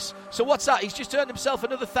dollars. So what's that? He's just earned himself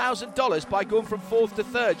another $1,000 by going from fourth to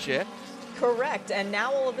third, Shea. Correct, and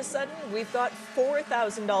now all of a sudden we've got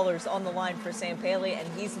 $4,000 on the line for Sam Paley, and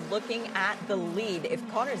he's looking at the lead. If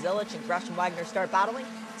Connor Zilic and Gresham Wagner start battling,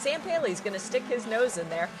 Sam Paley's going to stick his nose in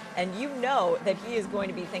there, and you know that he is going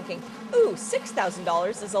to be thinking, ooh,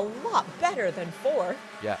 $6,000 is a lot better than $4,000.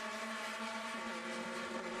 Yeah.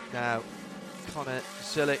 Now, Connor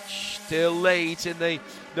Zilic still leads in the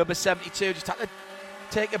number 72. Just had to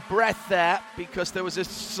take a breath there because there was a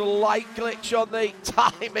slight glitch on the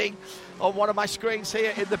timing on one of my screens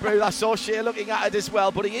here in the booth. I saw Shea looking at it as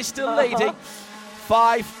well, but he is still leading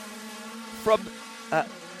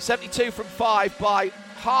 72 from 5 by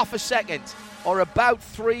half a second, or about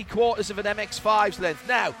 3/4 of an MX-5's length.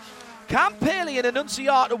 Now, can Paley and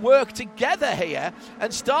Annunziata work together here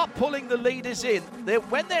and start pulling the leaders in?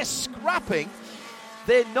 When they're scrapping,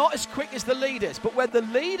 they're not as quick as the leaders, but when the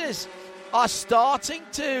leaders are starting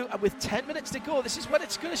to, and with 10 minutes to go, this is when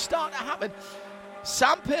it's going to start to happen.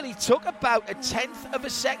 Sam Paley took about 1/10 of a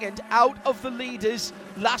second out of the leaders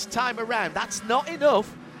last time around. That's not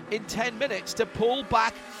enough in 10 minutes to pull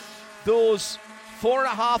back those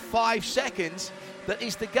 4.5-5 seconds that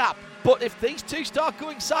is the gap. But if these two start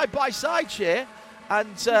going side by side, Shea,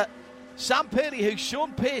 and Sam Paley, who's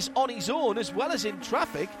shown pace on his own as well as in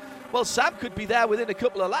traffic, well, Sam could be there within a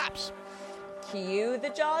couple of laps. Cue the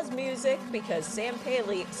Jaws music, because Sam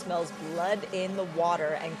Paley smells blood in the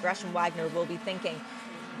water, and Gresham Wagner will be thinking,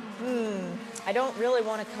 I don't really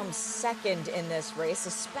want to come second in this race,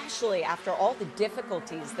 especially after all the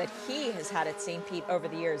difficulties that he has had at St. Pete over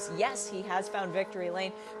the years. Yes, he has found victory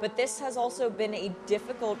lane, but this has also been a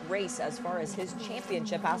difficult race as far as his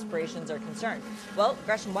championship aspirations are concerned. Well,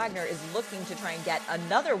 Gresham Wagner is looking to try and get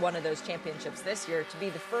another one of those championships this year to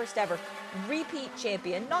be the first ever repeat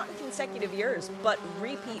champion, not in consecutive years, but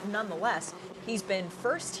repeat nonetheless. He's been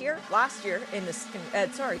first here last year in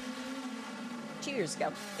the 2 years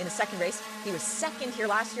ago in the second race. He was second here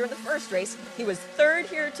last year in the first race. He was third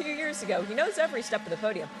here 2 years ago. He knows every step of the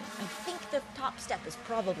podium. I think the top step is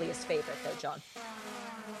probably his favorite, though, John.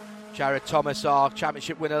 Jared Thomas, our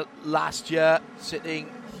championship winner last year, sitting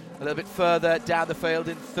a little bit further down the field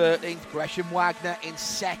in 13th. Gresham Wagner in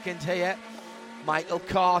second here. Michael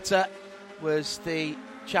Carter was the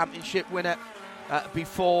championship winner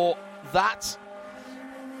before that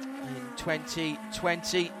in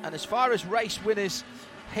 2020. And as far as race winners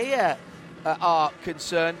here are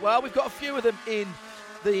concerned, well, we've got a few of them in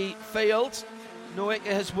the field. Noika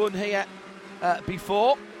has won here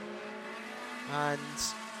before, and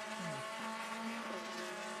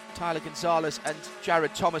Tyler Gonzalez and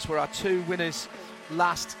Jared Thomas were our two winners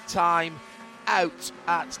last time out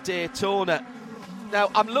at Daytona. Now,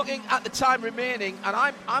 I'm looking at the time remaining,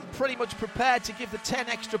 and I'm pretty much prepared to give the 10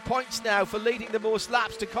 extra points now for leading the most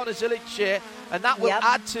laps to Connor Zilic here, and that will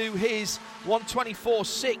add to his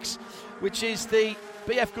 1:24.6, which is the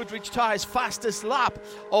BF Goodrich Tyres fastest lap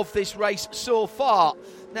of this race so far.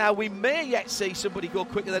 Now, we may yet see somebody go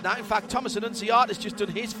quicker than that. In fact, Thomas Annunziata has just done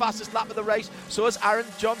his fastest lap of the race. So has Aaron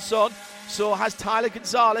Johnson. So has Tyler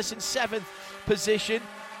Gonzalez in 7th position.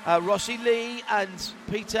 Rossi Lee and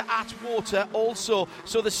Peter Atwater also.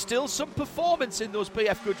 So there's still some performance in those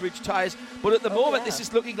BF Goodrich tyres, but at the moment this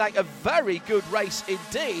is looking like a very good race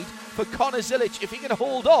indeed for Connor Zilic if he can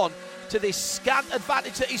hold on to this scant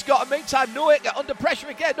advantage that he's got. And meantime, Noika under pressure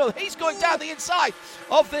again. No, he's going down the inside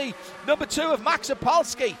of the number 2 of Max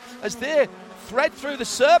Opalski as they thread through the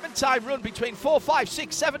serpentine run between 4, 5,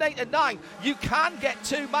 6, 7, 8 and 9. You can get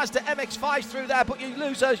 2 Mazda MX-5s through there, but you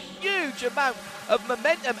lose a huge amount of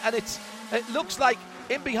momentum, and it looks like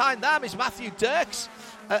in behind them is Matthew Dirks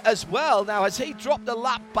as well. Now, has he dropped a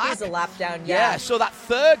lap back? He's a lap down, yeah. So that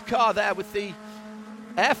third car there with the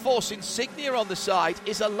Air Force insignia on the side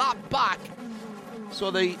is a lap back.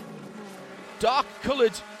 So the dark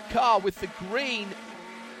coloured car with the green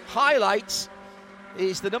highlights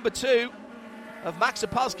is the number 2 of Max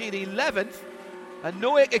Opalski in 11th, and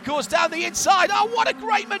Noika goes down the inside. Oh, what a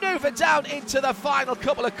great manoeuvre down into the final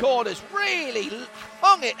couple of corners. Really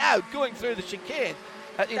hung it out going through the chicane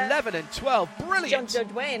at 11 and 12. Brilliant.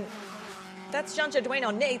 That's John Jadwayne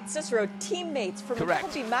on Nate Cicero, teammates from Correct.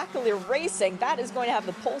 Copy McAleer Racing. That is going to have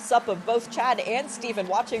the pulse up of both Chad and Stephen,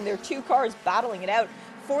 watching their 2 cars battling it out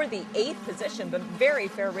for the 8th position, but very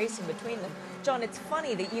fair racing between them. John, it's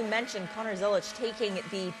funny that you mentioned Connor Zilic taking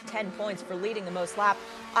the 10 points for leading the most lap.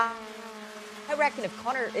 I reckon if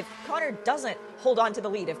Connor doesn't hold on to the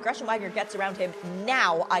lead, if Gresham Wagner gets around him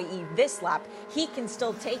now, i.e. this lap, he can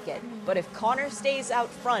still take it. But if Connor stays out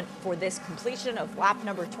front for this completion of lap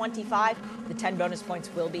number 25, the 10 bonus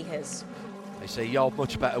points will be his. They say you're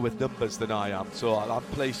much better with numbers than I am, so I'm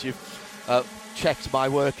pleased you've checked my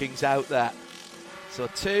workings out there. So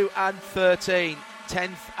 2 and 13.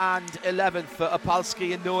 10th and 11th for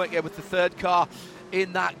Opalski and Noika with the third car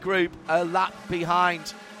in that group, a lap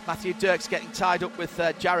behind. Matthew Dirks getting tied up with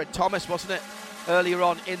Jared Thomas, wasn't it, earlier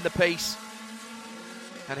on in the piece,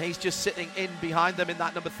 and he's just sitting in behind them in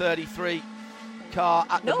that number 33 car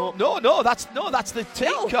at the moment. No, that's the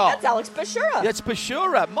team car. That's Alex Bashura. It's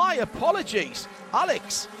Bashura. My apologies,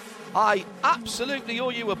 Alex. I absolutely owe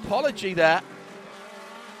you an apology there.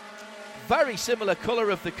 Very similar colour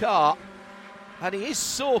of the car. And he is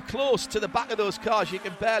so close to the back of those cars, you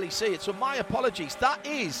can barely see it. So my apologies. That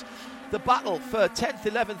is the battle for 10th,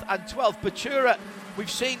 11th and 12th. Bachura, we've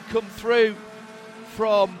seen come through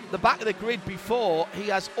from the back of the grid before. He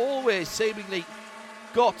has always seemingly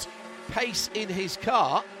got pace in his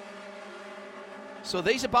car. So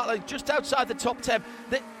these are battling just outside the top 10.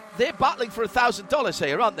 They're battling for $1,000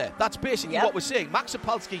 here, aren't they? That's basically what we're seeing. Max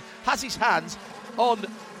Opalski has his hands on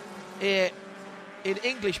in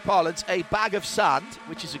English parlance, a bag of sand,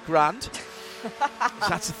 which is $1,000.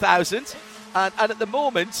 That's 1,000. And at the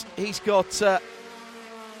moment, he's got the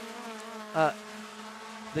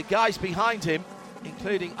guys behind him,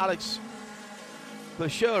 including Alex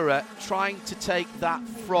Bashura trying to take that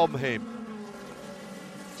from him.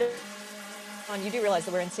 You do realize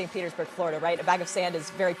that we're in St. Petersburg, Florida, right? A bag of sand is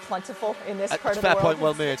very plentiful in this part of the world. Fair point,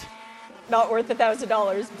 well made. Not worth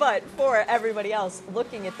 $1,000, but for everybody else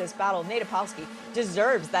looking at this battle, Nate Opalski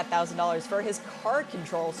deserves that $1,000 for his car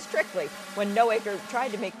control strictly when Noaker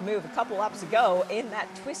tried to make the move a couple laps ago in that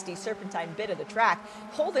twisty serpentine bit of the track,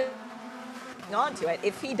 holding onto it.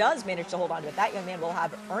 If he does manage to hold on to it, that young man will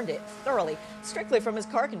have earned it thoroughly, strictly from his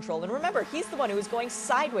car control. And remember, he's the one who was going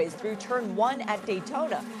sideways through turn 1 at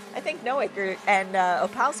Daytona. I think Noaker and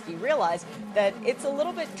Opalski realize that it's a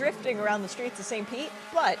little bit drifting around the streets of St. Pete,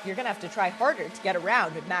 but you're going to have to try harder to get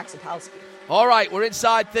around with Max Opalski. All right, we're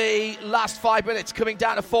inside the last 5 minutes, coming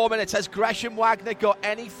down to 4 minutes. Has Gresham Wagner got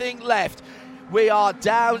anything left? We are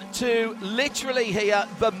down to literally here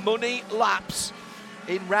the money laps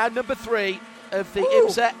in round number 3 of the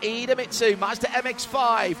IMSA Idemitsu Mazda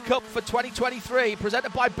MX-5 Cup for 2023,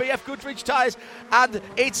 presented by BF Goodrich Tyres, and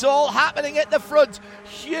it's all happening at the front.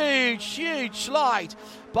 Huge slide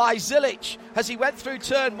by Zilic as he went through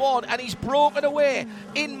turn 1, and he's broken away.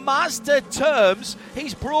 In Mazda terms,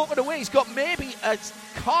 he's broken away. He's got maybe a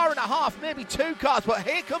car and a half, maybe 2 cars, but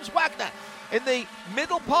here comes Wagner in the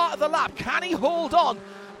middle part of the lap. Can he hold on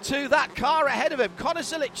to that car ahead of him? Connor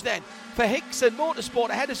Zilic then for Hickson Motorsport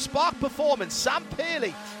ahead of Spark Performance. Sam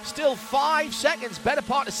Paley still 5 seconds, better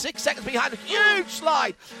part of 6 seconds behind. A huge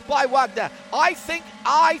slide by Wagner. I think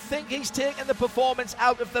he's taken the performance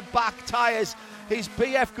out of the back tyres. His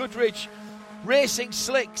BF Goodrich racing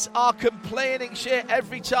slicks are complaining shit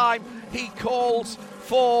every time he calls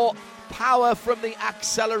for power from the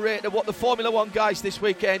accelerator, what the Formula One guys this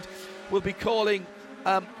weekend will be calling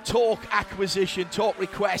torque acquisition, torque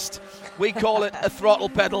request. We call it a throttle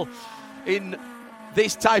pedal in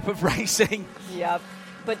this type of racing. Yep.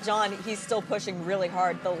 But John, he's still pushing really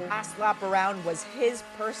hard. The last lap around was his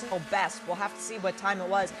personal best. We'll have to see what time it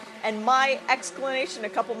was. And my explanation a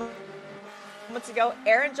couple moments ago,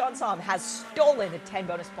 Aaron Johnson has stolen the 10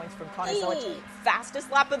 bonus points from Connor Zilic.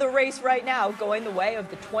 Fastest lap of the race right now, going the way of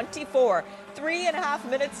the 24. 3.5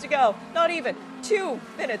 minutes to go. Not even 2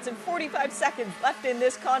 minutes and 45 seconds left in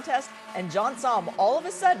this contest. And John Somm, all of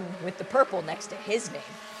a sudden, with the purple next to his name.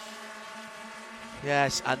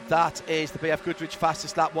 Yes, and that is the BF Goodrich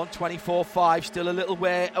fastest lap, 124.5. Still a little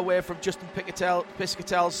way away from Justin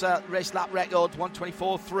Piscatel's race lap record,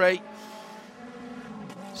 124.3.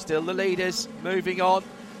 Still the leaders, moving on.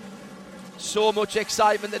 So much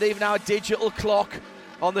excitement that even our digital clock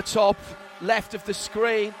on the top left of the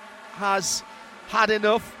screen has had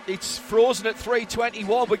enough. It's frozen at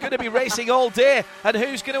 3:21. We're going to be racing all day, and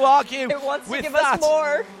who's going to argue it wants with to give that? Us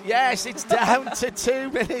more. Yes, it's down to 2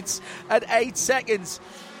 minutes and 8 seconds.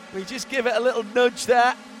 We just give it a little nudge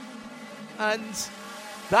there, and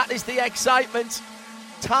that is the excitement.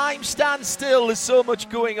 Time stands still. There's so much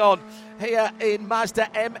going on here in Mazda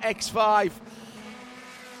MX-5.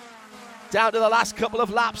 Down to the last couple of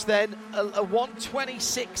laps then, a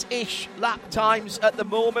 126-ish lap times at the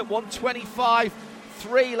moment,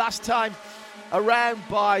 125.3 last time around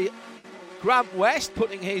by Grant West,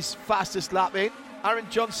 putting his fastest lap in. Aaron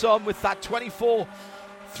Johnson with that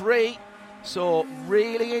 24.3, so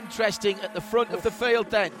really interesting at the front of the field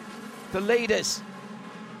then. The leaders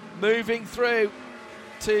moving through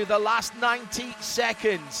to the last 90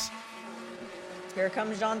 seconds. Here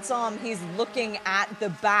comes John Somm. He's looking at the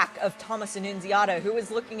back of Thomas Annunziata, who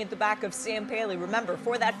is looking at the back of Sam Paley. Remember,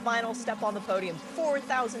 for that final step on the podium,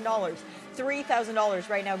 $4,000, $3,000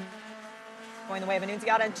 right now going the way of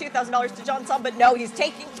Annunziata, and $2,000 to John Somm. But no, he's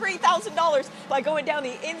taking $3,000 by going down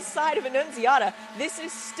the inside of Annunziata. This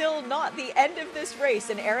is still not the end of this race,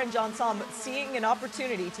 and Aaron John Somm seeing an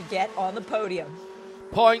opportunity to get on the podium.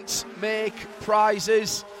 Points make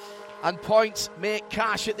prizes, and points make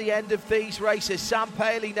cash at the end of these races. Sam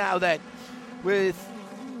Paley now then, with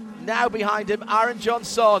now behind him Aaron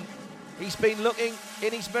Johnson. He's been looking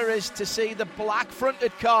in his mirrors to see the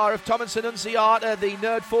black-fronted car of Thomas Annunziata, the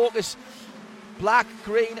Nerd Focus black,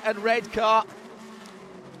 green and red car.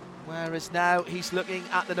 Whereas now he's looking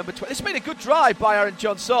at the number 20. This has been a good drive by Aaron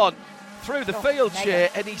Johnson through the field, Shea,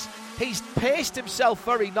 and he's paced himself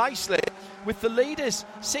very nicely. With the leaders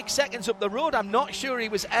 6 seconds up the road, I'm not sure he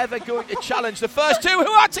was ever going to challenge the first two who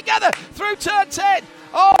are together through turn 10.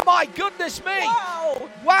 Oh my goodness me. Wow.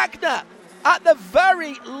 Wagner at the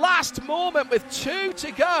very last moment with 2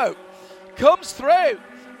 to go comes through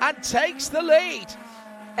and takes the lead.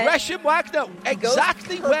 And Gresham Wagner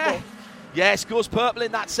exactly where Yes, goes purple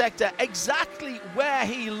in that sector. Exactly where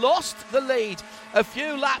he lost the lead a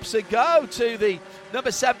few laps ago to the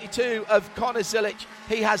number 72 of Connor Zilic.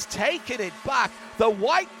 He has taken it back. The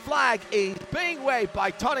white flag is being waved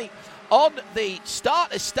by Tony on the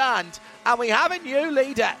starter stand, and we have a new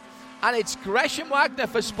leader. And it's Gresham Wagner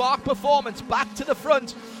for Spark Performance back to the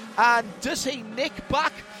front. And does he nick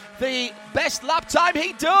back the best lap time?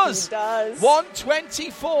 He does. He does.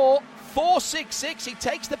 1:24.466. He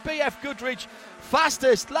takes the BF Goodrich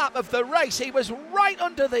fastest lap of the race. He was right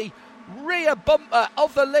under the rear bumper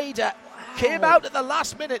of the leader. Wow. Came out at the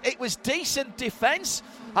last minute. It was decent defence,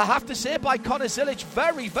 I have to say, by Connor Zilic.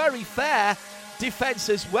 Very, very fair defence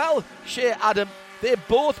as well, Shea Adam. They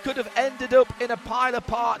both could have ended up in a pile of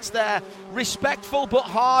parts there. Respectful but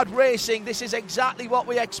hard racing. This is exactly what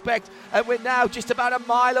we expect. And we're now just about a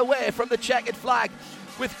mile away from the checkered flag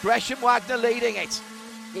with Gresham Wagner leading it.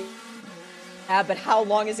 Yeah, but how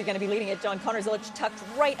long is he going to be leading it, John? Connor Zilic tucked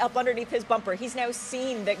right up underneath his bumper. He's now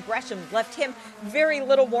seen that Gresham left him very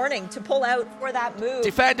little warning to pull out for that move.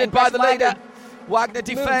 Defended by the leader. Wagner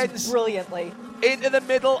defends brilliantly into the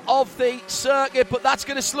middle of the circuit, but that's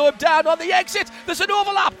going to slow him down on the exit. There's an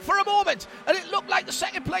overlap for a moment, and it looked like the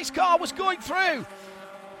second place car was going through.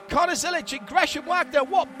 Connor Zilic and Gresham Wagner,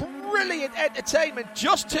 what brilliant entertainment.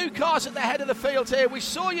 Just two cars at the head of the field here. We're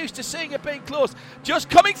so used to seeing it being close. Just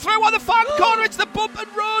coming through on the final corner, it's the bump and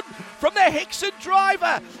run from the Hickson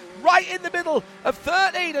driver. Right in the middle of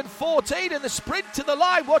 13 and 14 in the sprint to the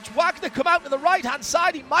line. Watch Wagner come out to the right-hand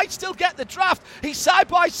side. He might still get the draft. He's side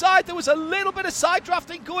by side. There was a little bit of side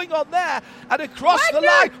drafting going on there. And across the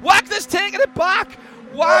line, Wagner's taking it back.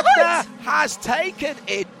 Wagner has taken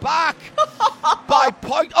it back by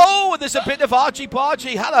point. Oh, and there's a bit of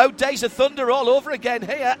argy-bargy. Hello, Days of Thunder all over again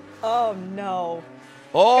here. Oh, no.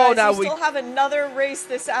 Oh, guys, now we still have another race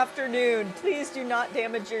this afternoon. Please do not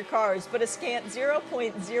damage your cars, but a scant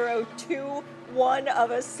 0.021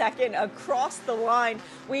 of a second across the line.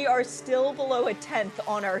 We are still below a tenth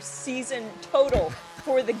on our season total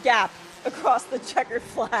for the gap across the checkered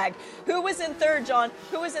flag. Who was in third, John?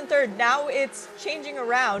 Who was in third? Now it's changing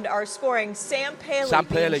around our scoring. Sam Paley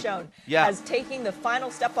being shown as taking the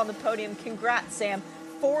final step on the podium. Congrats, Sam.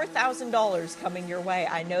 $4,000 coming your way.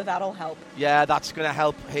 I know that'll help. Yeah, that's going to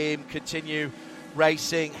help him continue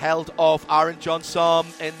racing. Held off Aaron Johnson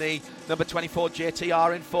in the number 24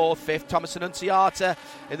 JTR in fourth. Fifth, Thomas Annunciata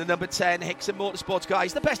in the number 10 Hickson Motorsports car.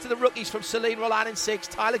 He's the best of the rookies from Celine Roland in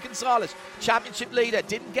sixth. Tyler Gonzalez, championship leader,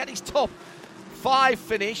 didn't get his top 5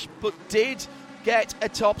 finish, but did get a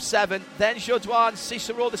top 7. Then Jodouan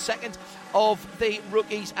Cicero, the second of the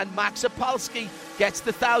rookies, and Max Opalski gets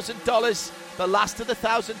the $1,000. The last of the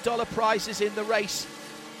 $1,000 prizes in the race.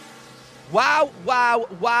 Wow, wow,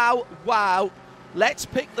 wow, wow. Let's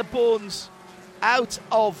pick the bones out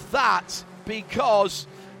of that, because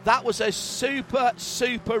that was a super,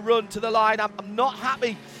 super run to the line. I'm not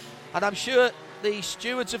happy, and I'm sure the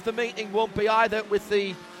stewards of the meeting won't be either, with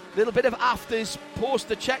the little bit of afters post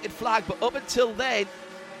the checkered flag. But up until then,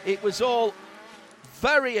 it was all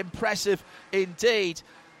very impressive indeed.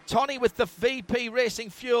 Tony with the VP Racing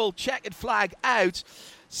Fuel checkered flag out,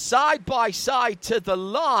 side by side to the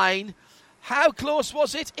line. How close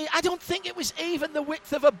was it? I don't think it was even the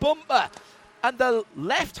width of a bumper. And the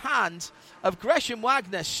left hand of Gresham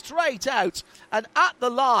Wagner straight out and at the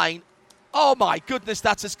line. Oh my goodness,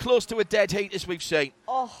 that's as close to a dead heat as we've seen.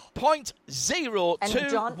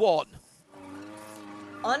 0.021.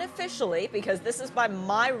 Unofficially, because this is by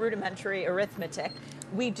my rudimentary arithmetic,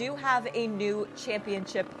 we do have a new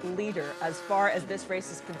championship leader as far as this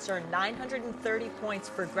race is concerned. 930 points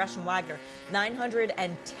for Gresham Wagner,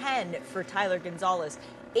 910 for Tyler Gonzalez,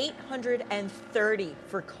 830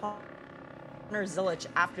 for Connor Zilic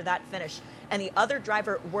after that finish. And the other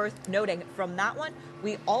driver worth noting from that one,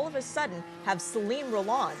 we all of a sudden have Celine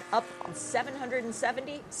Roland up on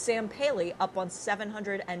 770, Sam Paley up on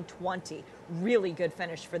 720. Really good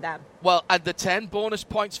finish for them. Well, and the 10 bonus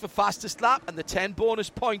points for fastest lap and the 10 bonus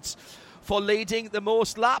points for leading the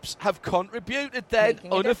most laps have contributed then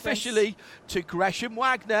unofficially to Gresham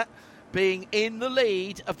Wagner being in the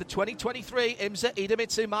lead of the 2023 IMSA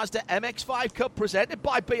Idemitsu Mazda MX-5 Cup presented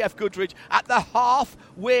by BF Goodrich at the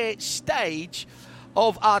halfway stage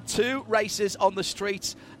of our 2 races on the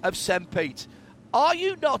streets of St. Pete. Are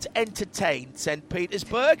you not entertained, St.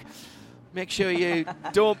 Petersburg? Make sure you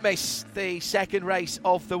don't miss the second race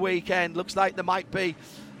of the weekend. Looks like there might be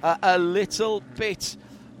a little bit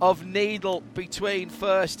of needle between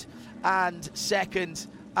first and second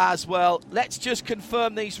as well. Let's just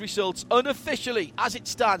confirm these results unofficially as it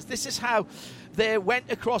stands. This is how they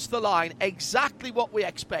went across the line, exactly what we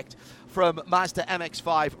expect from Mazda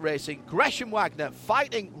MX-5 Racing. Gresham Wagner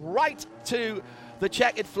fighting right to the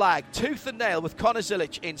checkered flag, tooth and nail, with Connor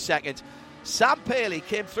Zilic in second. Sam Paley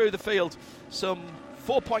came through the field some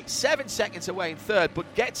 4.7 seconds away in third,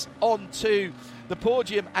 but gets onto the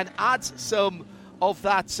podium and adds some of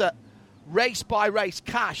that race-by-race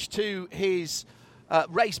cash to his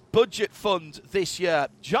race budget fund this year.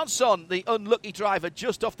 Johnson, the unlucky driver,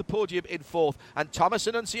 just off the podium in fourth, and Thomas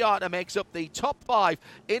Annunziata makes up the top 5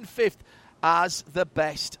 in fifth as the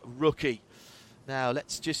best rookie. Now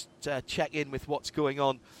let's just check in with what's going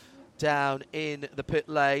on down in the pit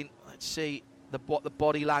lane. Let's see what the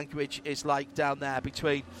body language is like down there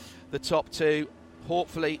between the top two.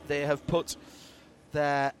 Hopefully they have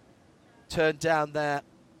turned down their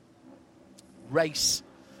race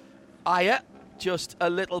ire just a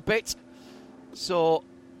little bit. So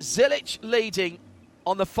Zilic leading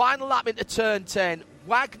on the final lap into turn 10.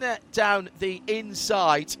 Wagner down the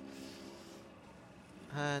inside.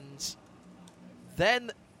 And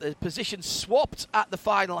then the position swapped at the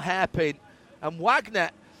final hairpin. And Wagner,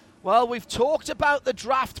 well, we've talked about the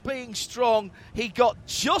draft being strong. He got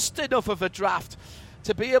just enough of a draft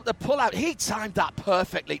to be able to pull out. He timed that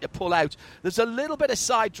perfectly to pull out. There's a little bit of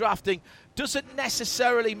side drafting. Doesn't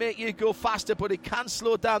necessarily make you go faster, but it can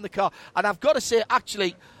slow down the car. And I've got to say,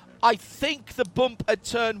 actually, I think the bump at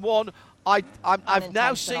turn 1, I've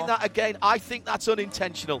now seen that again. I think that's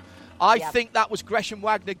unintentional. I think that was Gresham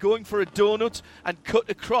Wagner going for a donut and cut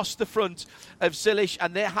across the front of Zilic,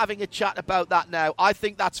 and they're having a chat about that now. I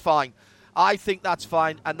think that's fine.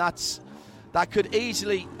 And that could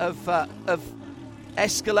easily have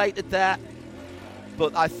escalated there,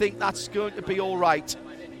 but I think that's going to be all right.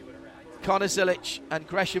 Connor Zilic and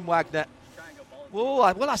Gresham Wagner.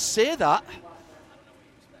 I say that,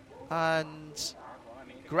 and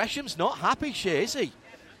Gresham's not happy, is he?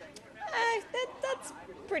 That's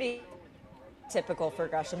pretty typical for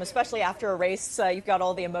Gresham, especially after a race. You've got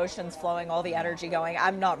all the emotions flowing, all the energy going.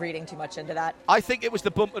 I'm not reading too much into that. I think it was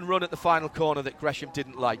the bump and run at the final corner that Gresham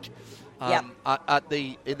didn't like. In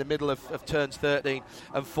the middle of turns 13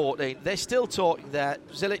 and 14. They're still talking there.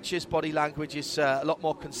 Zilic's body language is a lot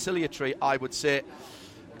more conciliatory, I would say.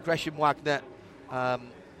 Gresham Wagner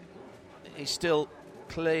is still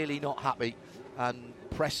clearly not happy and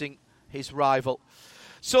pressing his rival.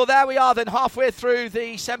 So there we are then, halfway through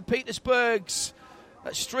the St. Petersburg's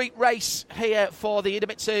street race here for the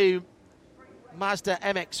Idemitsu Mazda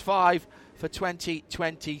MX-5 for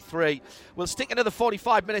 2023. We'll stick another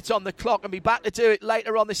 45 minutes on the clock and be back to do it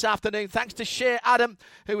later on this afternoon. Thanks to Shea Adam,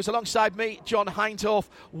 who was alongside me, John Hindhoff.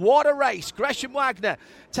 What a race. Gresham Wagner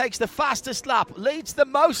takes the fastest lap, leads the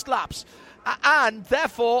most laps, and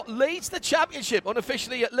therefore leads the championship,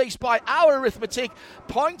 unofficially at least by our arithmetic,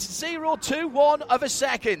 0.021 of a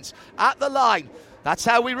second at the line. That's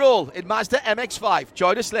how we roll in Mazda MX-5.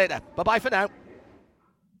 Join us later. Bye-bye for now.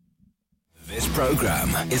 This program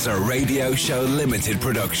is a Radio Show Limited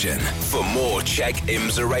production. For more, check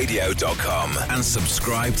imsaradio.com and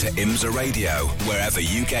subscribe to IMSA Radio wherever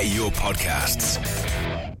you get your podcasts.